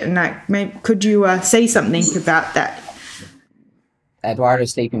doing with it. And could you say something about that?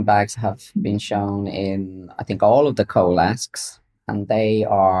 Eduardo's Sleeping Bags have been shown in, I think, all of the Coalesces, and they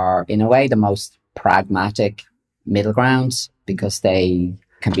are, in a way, the most pragmatic middle grounds, because they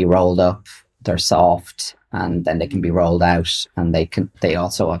can be rolled up, they're soft, and then they can be rolled out, and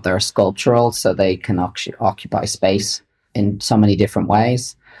they're sculptural, so they can occupy space in so many different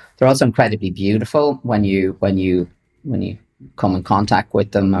ways. They're also incredibly beautiful when you come in contact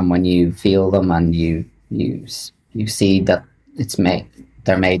with them, and when you feel them, and you see that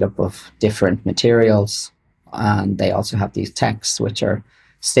they're made up of different materials, and they also have these texts which are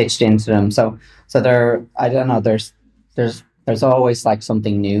stitched into them. So they're, I don't know, there's always like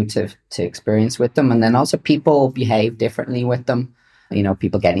something new to experience with them. And then also people behave differently with them.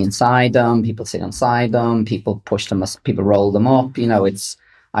 People get inside them, people sit inside them, people push them, people roll them up.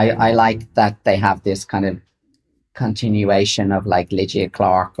 I like that they have this kind of continuation of like Lygia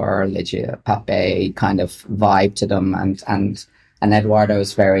Clark or Lygia Pape kind of vibe to them, and Eduardo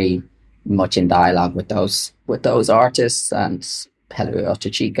is very much in dialogue with those artists, and Helio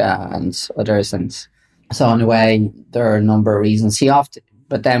Otachica and others, and so in a way there are a number of reasons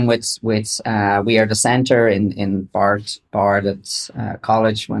but then with We Are the Centre in Bard at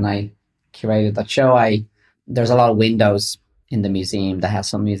college, when I curated that show, there's a lot of windows in the museum, the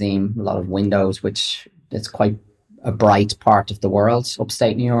Hessel Museum, a lot of windows, which it's quite a bright part of the world,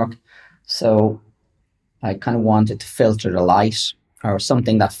 upstate New York. So I kind of wanted to filter the light, or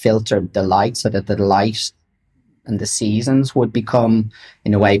something that filtered the light, so that the light and the seasons would become,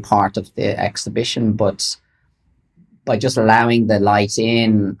 in a way, part of the exhibition. But by just allowing the light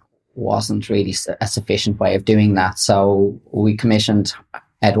in wasn't really a sufficient way of doing that. So we commissioned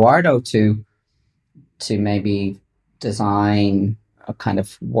Eduardo to maybe design a kind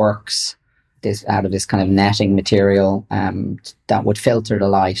of works out of this kind of netting material that would filter the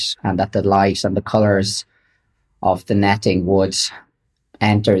light, and that the light and the colours of the netting would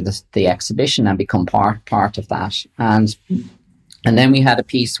enter the exhibition and become part of that. And then we had a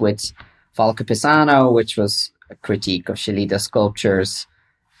piece with Volker Pisano, which was a critique of Shalida sculptures,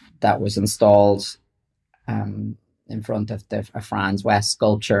 that was installed in front of a Franz West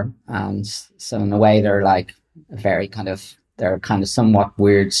sculpture. And so in a way they're like they're kind of somewhat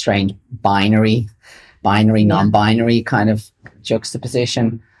weird, strange binary, non-binary kind of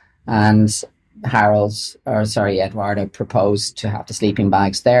juxtaposition. And Eduardo proposed to have the sleeping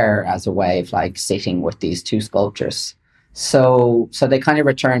bags there as a way of like sitting with these two sculptures. So they kind of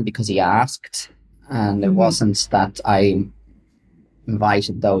returned because he asked, and it wasn't that I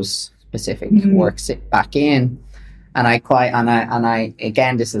invited those specific works back in. And I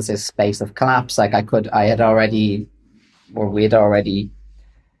again, this is this space of collapse. Like we had already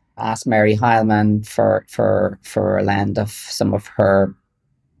asked Mary Heilman for a lend of some of her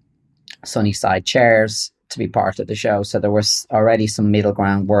Sunnyside chairs to be part of the show. So there was already some middle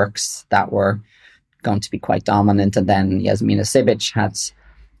ground works that were going to be quite dominant. And then Yasmina Sibic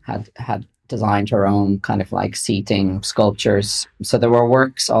had designed her own kind of like seating sculptures. So there were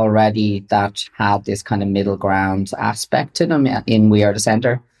works already that had this kind of middle ground aspect to them in We Are the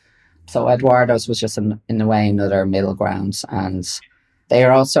Centre. So Eduardo's was just in a way another middle ground. And they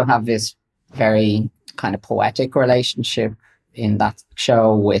also have this very kind of poetic relationship in that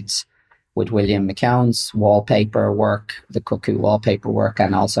show with William McKeown's wallpaper work, the Cuckoo wallpaper work,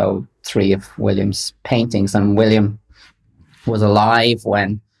 and also 3 of William's paintings. And William was alive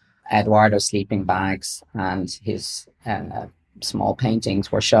when Eduardo's sleeping bags and his small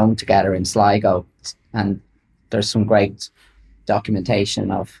paintings were shown together in Sligo. And there's some great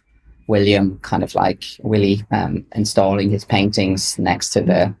documentation of William kind of like Willie installing his paintings next to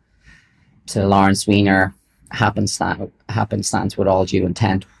the Lawrence Wiener happenstance with all due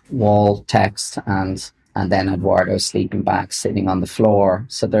intent wall text, and then Eduardo's sleeping bag sitting on the floor.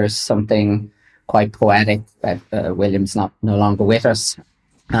 So there's something quite poetic. William's no longer with us,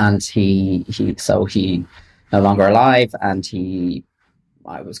 and he no longer alive, and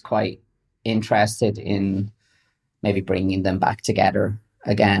I was quite interested in maybe bringing them back together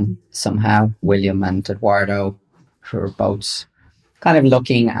again somehow. William and Eduardo, who are both kind of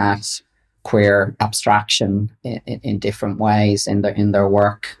looking at queer abstraction in different ways in their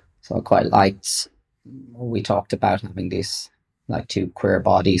work. So I quite liked, we talked about having these like 2 queer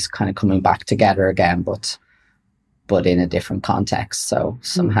bodies kind of coming back together again, but in a different context. So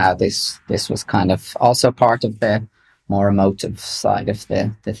somehow this was kind of also part of the more emotive side of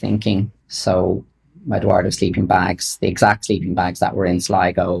the thinking. So Eduardo's sleeping bags, the exact sleeping bags that were in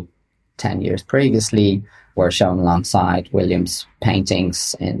Sligo 10 years previously, were shown alongside William's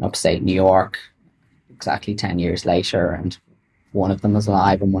paintings in upstate New York exactly 10 years later, and one of them is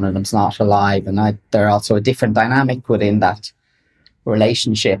alive and one of them's not alive. And they're also a different dynamic within that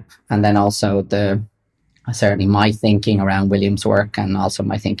relationship. And then also certainly my thinking around William's work and also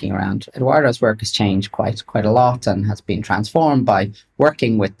my thinking around Eduardo's work has changed quite a lot and has been transformed by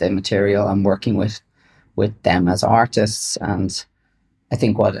working with the material and working with them as artists. And I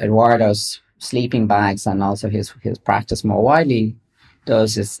think what Eduardo's sleeping bags and also his practice more widely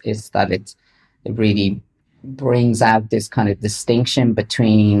does is that it really brings out this kind of distinction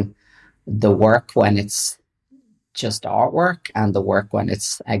between the work when it's just artwork and the work when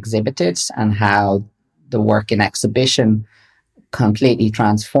it's exhibited, and how the work in exhibition completely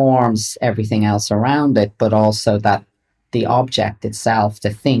transforms everything else around it, but also that the object itself,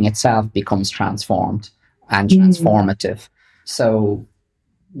 the thing itself, becomes transformed and transformative. So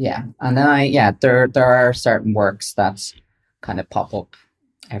yeah, and then there are certain works that kind of pop up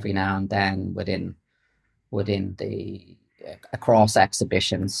every now and then within the across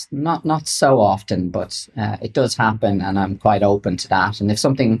exhibitions. Not so often, but it does happen, and I'm quite open to that. And if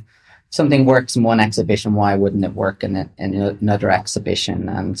something works in one exhibition, why wouldn't it work in another exhibition?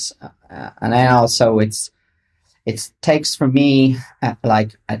 And then also it takes for me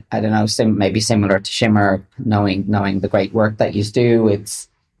like I don't know, maybe similar to Shimmer, knowing the great work that you do.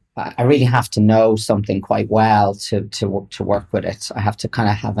 I really have to know something quite well to work with it. I have to kind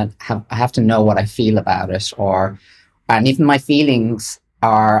of I have to know what I feel about it, and even my feelings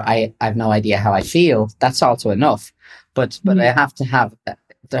are I have no idea how I feel. That's also enough. But I have to have,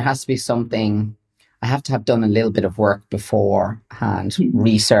 there has to be something. I have to have done a little bit of work beforehand,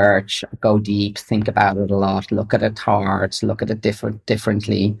 research, go deep, think about it a lot, look at it hard, look at it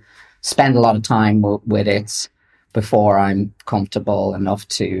differently, spend a lot of time with it before I'm comfortable enough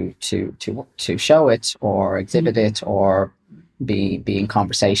to show it or exhibit it or be in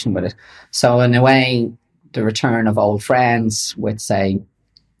conversation with it. So in a way, the return of old friends with, say,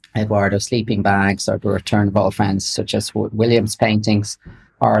 Eduardo sleeping bags, or the return of old friends such as Williams paintings,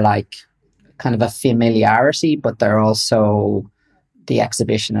 are like kind of a familiarity, but they're also, the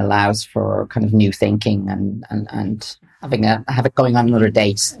exhibition allows for kind of new thinking and having it going on another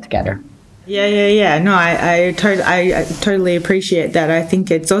dates together. Yeah. No, I totally appreciate that. I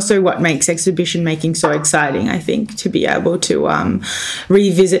think it's also what makes exhibition making so exciting, I think, to be able to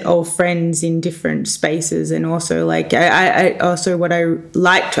revisit old friends in different spaces. And also, like, I also what I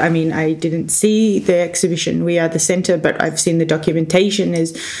liked, I mean, I didn't see the exhibition We Are the Centre, but I've seen the documentation,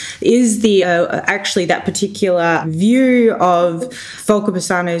 is the actually that particular view of Volker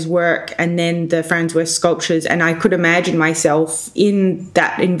Pisano's work and then the Franz West sculptures. And I could imagine myself in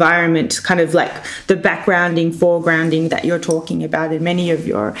that environment, kind of like the backgrounding, foregrounding that you're talking about in many of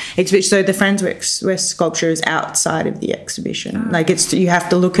your exhibitions. So the Franz West sculpture is outside of the exhibition. Like, it's, you have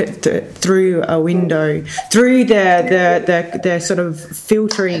to look at through a window, through the sort of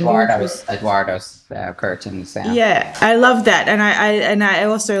filtering. Eduardo's curtains. Yeah, I love that, and I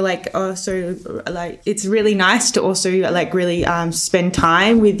also like it's really nice to also like really spend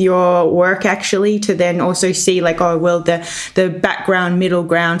time with your work, actually, to then also see like, oh well, the background, middle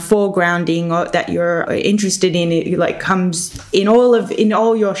ground, foregrounding that you're interested in, it like comes in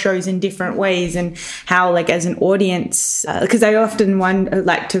all your shows in different ways, and how, like, as an audience, because I often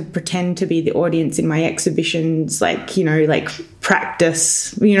like to pretend to be the audience in my exhibitions, like, you know, like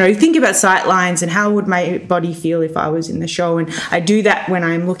practice, you know, think about sight lines and how would my body feel if I was in the show. And I do that when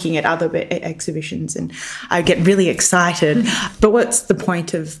I'm looking at other exhibitions, and I get really excited. But what's the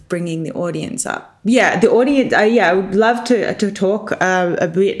point of bringing the audience up? Yeah, the audience. I would love to talk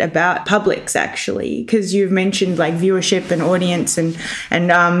a bit about Publix, actually, because you've mentioned like viewership and audience, and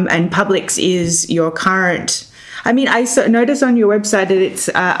Publix is your current. I mean, I notice on your website that it's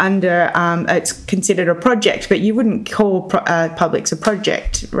it's considered a project, but you wouldn't call Publix a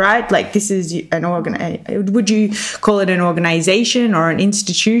project, right? Like, this is would you call it an organization or an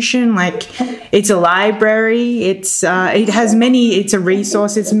institution? Like, it's a library. It's it has a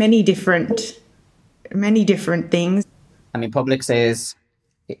resource. It's many different things. I mean, Publix is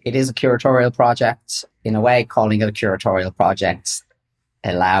a curatorial project. In a way, calling it a curatorial project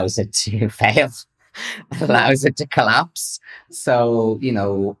allows it to fail. Allows it to collapse. So, you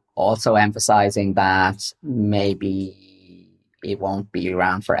know, also emphasizing that maybe it won't be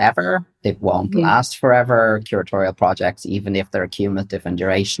around forever. It won't last forever. Curatorial projects, even if they're cumulative and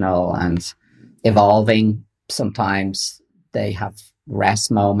durational and evolving, sometimes they have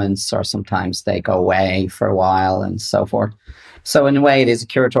rest moments, or sometimes they go away for a while and so forth. So in a way, it is a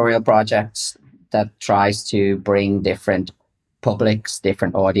curatorial project that tries to bring different publics,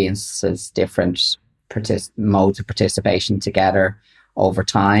 different audiences, different modes of participation together over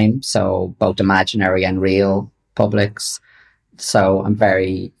time. So both imaginary and real publics. So I'm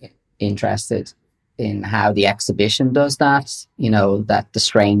very interested in how the exhibition does that, you know, that the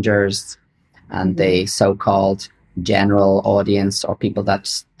strangers and the so-called general audience, or people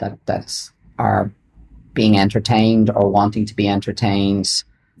that are being entertained or wanting to be entertained,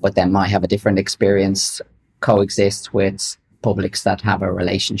 but then might have a different experience, coexist with publics that have a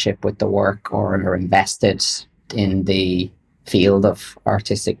relationship with the work or are invested in the field of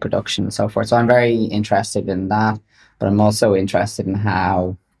artistic production and so forth. So I'm very interested in that, but I'm also interested in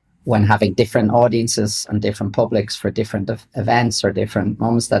how, when having different audiences and different publics for different events or different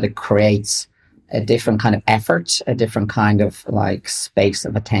moments, that it creates a different kind of effort, a different kind of like space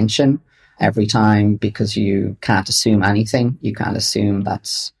of attention every time, because you can't assume anything. You can't assume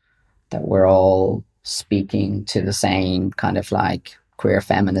that we're all speaking to the same kind of like queer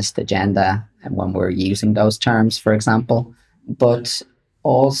feminist agenda and when we're using those terms, for example. But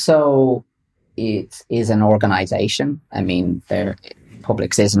also it is an organization. I mean,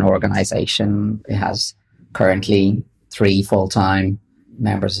 Publix is an organization. It has currently 3 full-time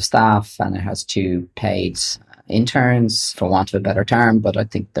members of staff, and it has 2 paid interns, for want of a better term, but I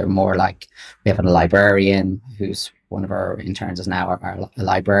think they're more like, we have a librarian who's one of our interns, is now our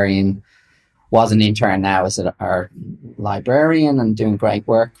librarian, was an intern, now is our librarian, and doing great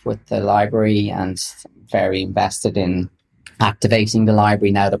work with the library and very invested in activating the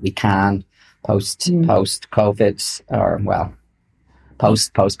library now that we can post COVID, or well,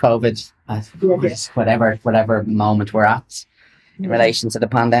 post COVID, whatever moment we're at in relation to the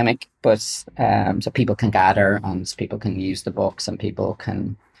pandemic. But so people can gather, and people can use the books, and people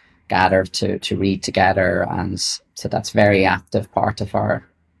can gather to read together, and so that's very active part of our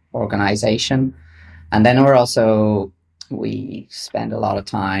organization. And then we spend a lot of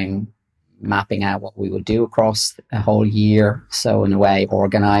time mapping out what we would do across a whole year, so in a way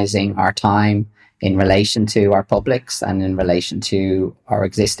organizing our time in relation to our Publix and in relation to our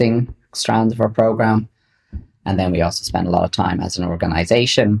existing strands of our program. And then we also spend a lot of time as an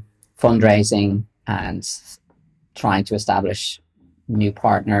organization fundraising and trying to establish new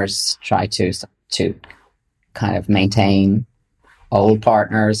partners, try to kind of maintain old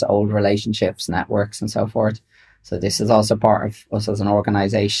partners, old relationships, networks, and so forth. So this is also part of us as an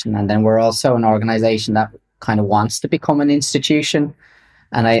organization. And then we're also an organization that kind of wants to become an institution.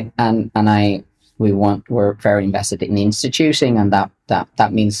 We're very invested in instituting, and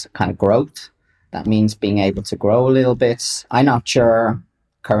that means kind of growth. That means being able to grow a little bit. I'm not sure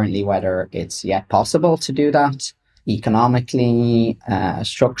currently whether it's yet possible to do that economically,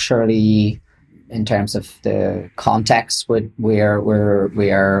 structurally, in terms of the context we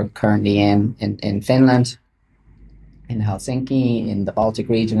are currently in Finland, in Helsinki, in the Baltic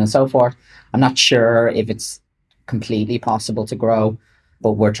region, and so forth. I'm not sure if it's completely possible to grow,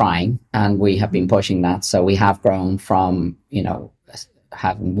 but we're trying, and we have been pushing that. So we have grown from,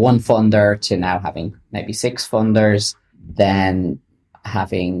 having 1 funder to now having maybe 6 funders, then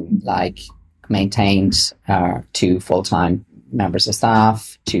having maintained 2 full-time members of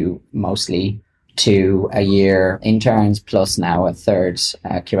staff, to mostly 2 a year interns, plus now a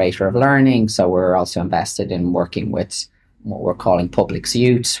 3rd curator of learning. So we're also invested in working with what we're calling Publix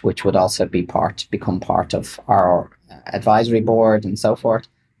Youth, which would also become part of our advisory board and so forth.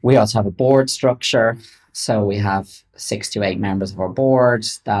 We also have a board structure. So we have 6 to 8 members of our board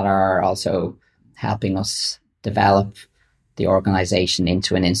that are also helping us develop the organization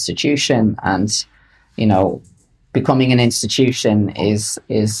into an institution. And, becoming an institution is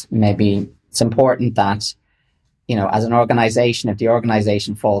maybe, it's important that, as an organization, if the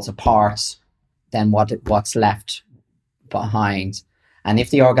organization falls apart, then what's left behind? And if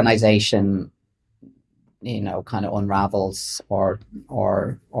the organization, kind of unravels or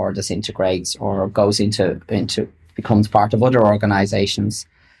disintegrates or goes into becomes part of other organizations,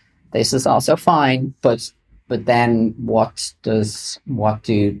 this is also fine. But then what does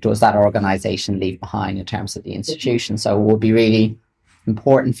that organization leave behind in terms of the institution? So it would be really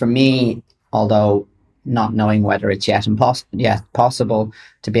important for me, although not knowing whether it's yet possible,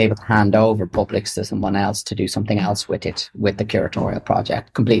 to be able to hand over Publix to someone else to do something else with it, with the curatorial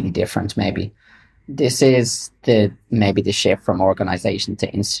project, completely different maybe. This is the shift from organization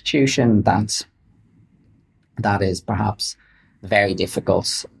to institution that is perhaps very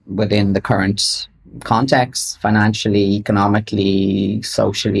difficult within the current context, financially, economically,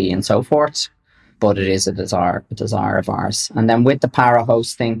 socially, and so forth. But it is a desire of ours. And then with the para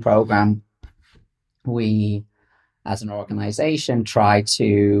hosting program, we, as an organization, try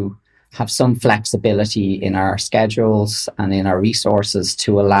to have some flexibility in our schedules and in our resources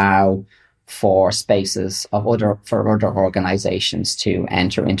to allow for spaces for other organizations to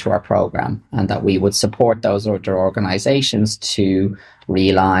enter into our program, and that we would support those other organizations to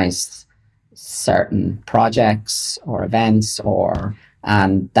realize certain projects or events,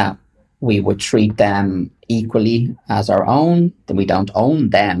 and that we would treat them equally as our own. That we don't own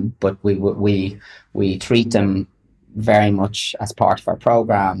them, but we treat them very much as part of our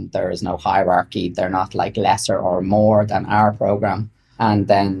program. There is no hierarchy. They're not like lesser or more than our program. And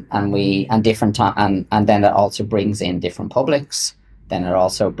then it also brings in different Publix. Then it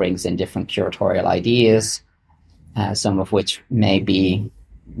also brings in different curatorial ideas, some of which may be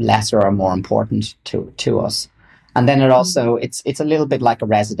lesser or more important to us. And then it also, it's a little bit like a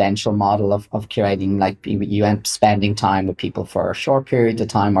residential model of curating. Like you end up spending time with people for a short period of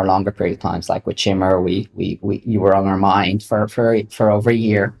time or longer period of times. Like with Shimmer, you were on our mind for over a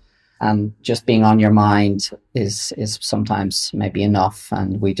year. And just being on your mind is sometimes maybe enough.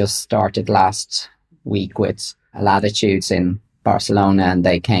 And we just started last week with Latitudes in Barcelona, and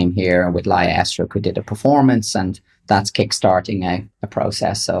they came here with Laia Estruch, who did a performance, and that's kickstarting a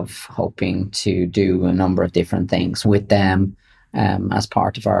process of hoping to do a number of different things with them as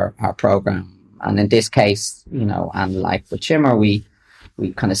part of our program. And in this case, and like with Shimmer, we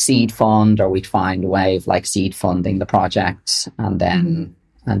kind of seed fund, or we'd find a way of like seed funding the projects, and then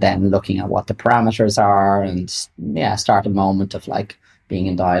looking at what the parameters are, and start a moment of like being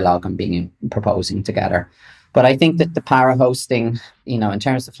in dialogue and proposing together. But I think that the para hosting, in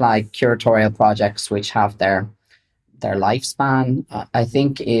terms of like curatorial projects which have their lifespan, I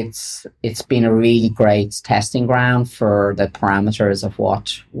think it's been a really great testing ground for the parameters of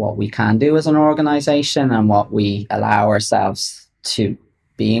what we can do as an organization and what we allow ourselves to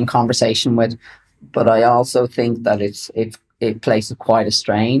be in conversation with. But I also think that it places quite a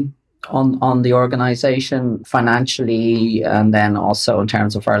strain on the organization financially, and then also in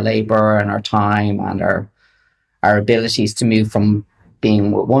terms of our labor and our time and our abilities to move from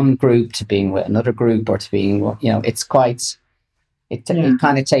being with one group to being with another group, or to being, it's quite, it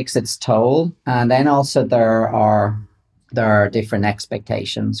kind of takes its toll. And then also there are different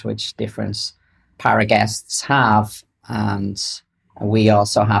expectations which different para guests have, and we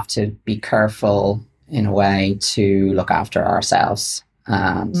also have to be careful in a way to look after ourselves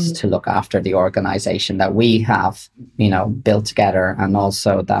and to look after the organization that we have, built together, and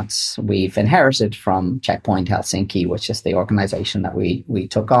also that we've inherited from Checkpoint Helsinki, which is the organization that we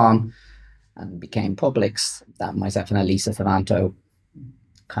took on and became Publics, that myself and Elisa Savanto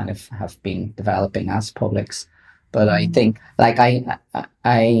kind of have been developing as Publics. But I think, like,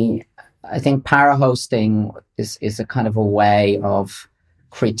 I think para hosting is a kind of a way of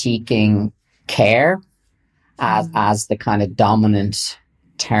critiquing care as the kind of dominant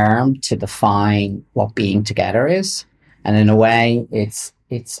term to define what being together is. And in a way, it's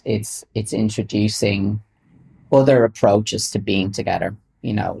introducing other approaches to being together,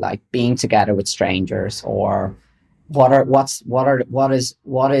 like being together with strangers, or what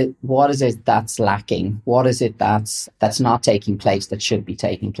is it that's lacking? What is it that's not taking place that should be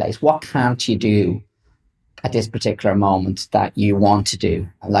taking place? What can't you do at this particular moment that you want to do?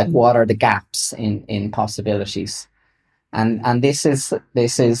 Like, what are the gaps in possibilities? And this is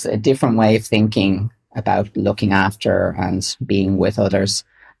a different way of thinking about looking after and being with others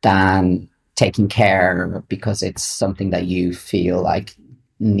than taking care because it's something that you feel like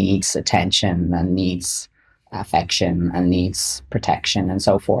needs attention and needs affection and needs protection and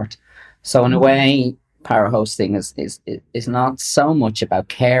so forth. So in a way, para hosting is not so much about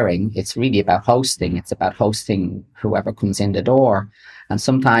caring. It's really about hosting. It's about hosting whoever comes in the door. And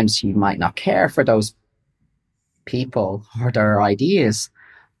sometimes you might not care for those people or their ideas,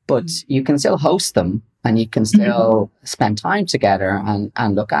 but you can still host them, and you can still spend time together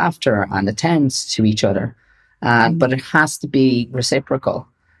and look after and attend to each other. But it has to be reciprocal.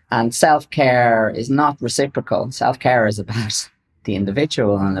 And self-care is not reciprocal. Self-care is about the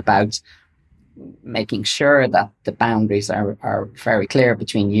individual and about making sure that the boundaries are very clear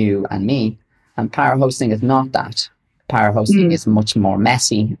between you and me. And para hosting is not that. Para hosting is much more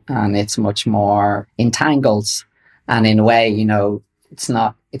messy, and it's much more entangled. And in a way, it's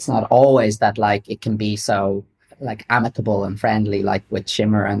not always that, like, it can be so like amicable and friendly, like with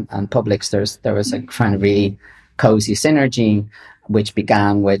Shimmer and Publics. There was a kind of really cozy synergy, which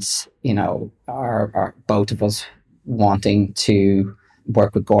began with, our both of us wanting to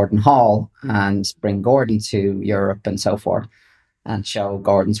work with Gordon Hall and bring Gordon to Europe and so forth, and show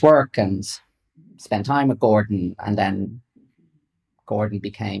Gordon's work and spend time with Gordon. And then Gordon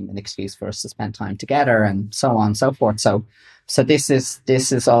became an excuse for us to spend time together, and so on and so forth. So this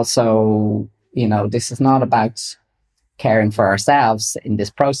is also, this is not about caring for ourselves in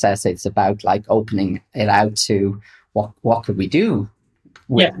this process. It's about like opening it out to what could we do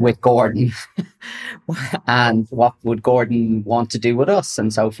with Gordon and what would Gordon want to do with us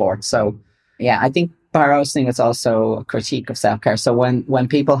and so forth. So I think para hosting is also a critique of self-care. So when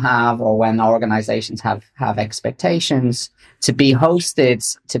people have, or when organizations have expectations to be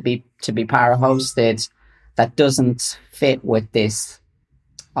hosted, to be para hosted, that doesn't fit with this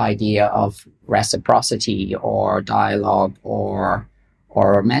idea of reciprocity or dialogue or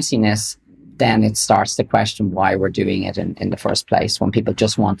messiness, then it starts to question why we're doing it in the first place. When people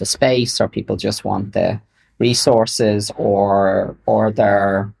just want the space, or people just want the resources, or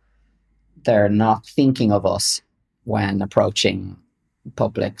they're not thinking of us when approaching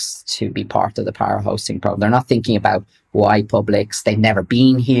Publics to be part of the para hosting program. They're not thinking about why Publics. They've never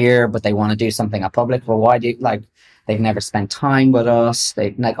been here, but they want to do something at Public. Well, why do you, like, they've never spent time with us.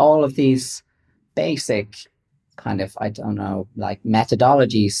 They like all of these basic kind of, I don't know, like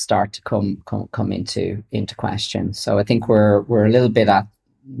methodologies start to come into question. So I think we're a little bit at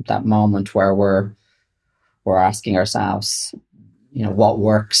that moment where we're asking ourselves, you know, what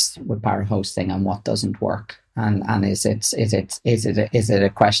works with parahosting and what doesn't work. And is it a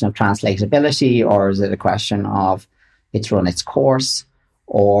question of translatability, or is it a question of it's run its course,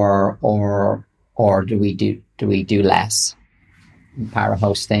 or do we do less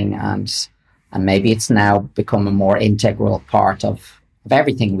parahosting, and maybe it's now become a more integral part of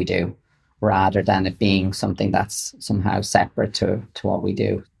everything we do, rather than it being something that's somehow separate to what we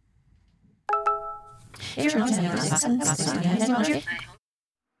do.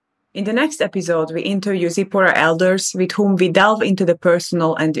 In the next episode, we interview Zipporah Elders, with whom we delve into the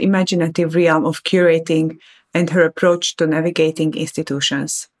personal and imaginative realm of curating and her approach to navigating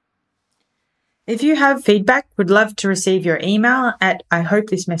institutions. If you have feedback, we'd love to receive your email at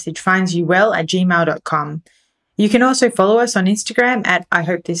ihopethismessagefindsyouwell@gmail.com. You can also follow us on Instagram at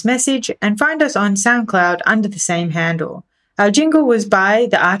ihopethismessage and find us on SoundCloud under the same handle. Our jingle was by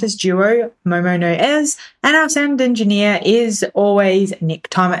the artist duo Momo No Ez, and our sound engineer is always Nick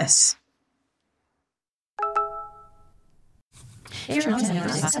Thomas. I hope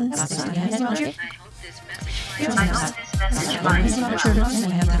this message finds you well.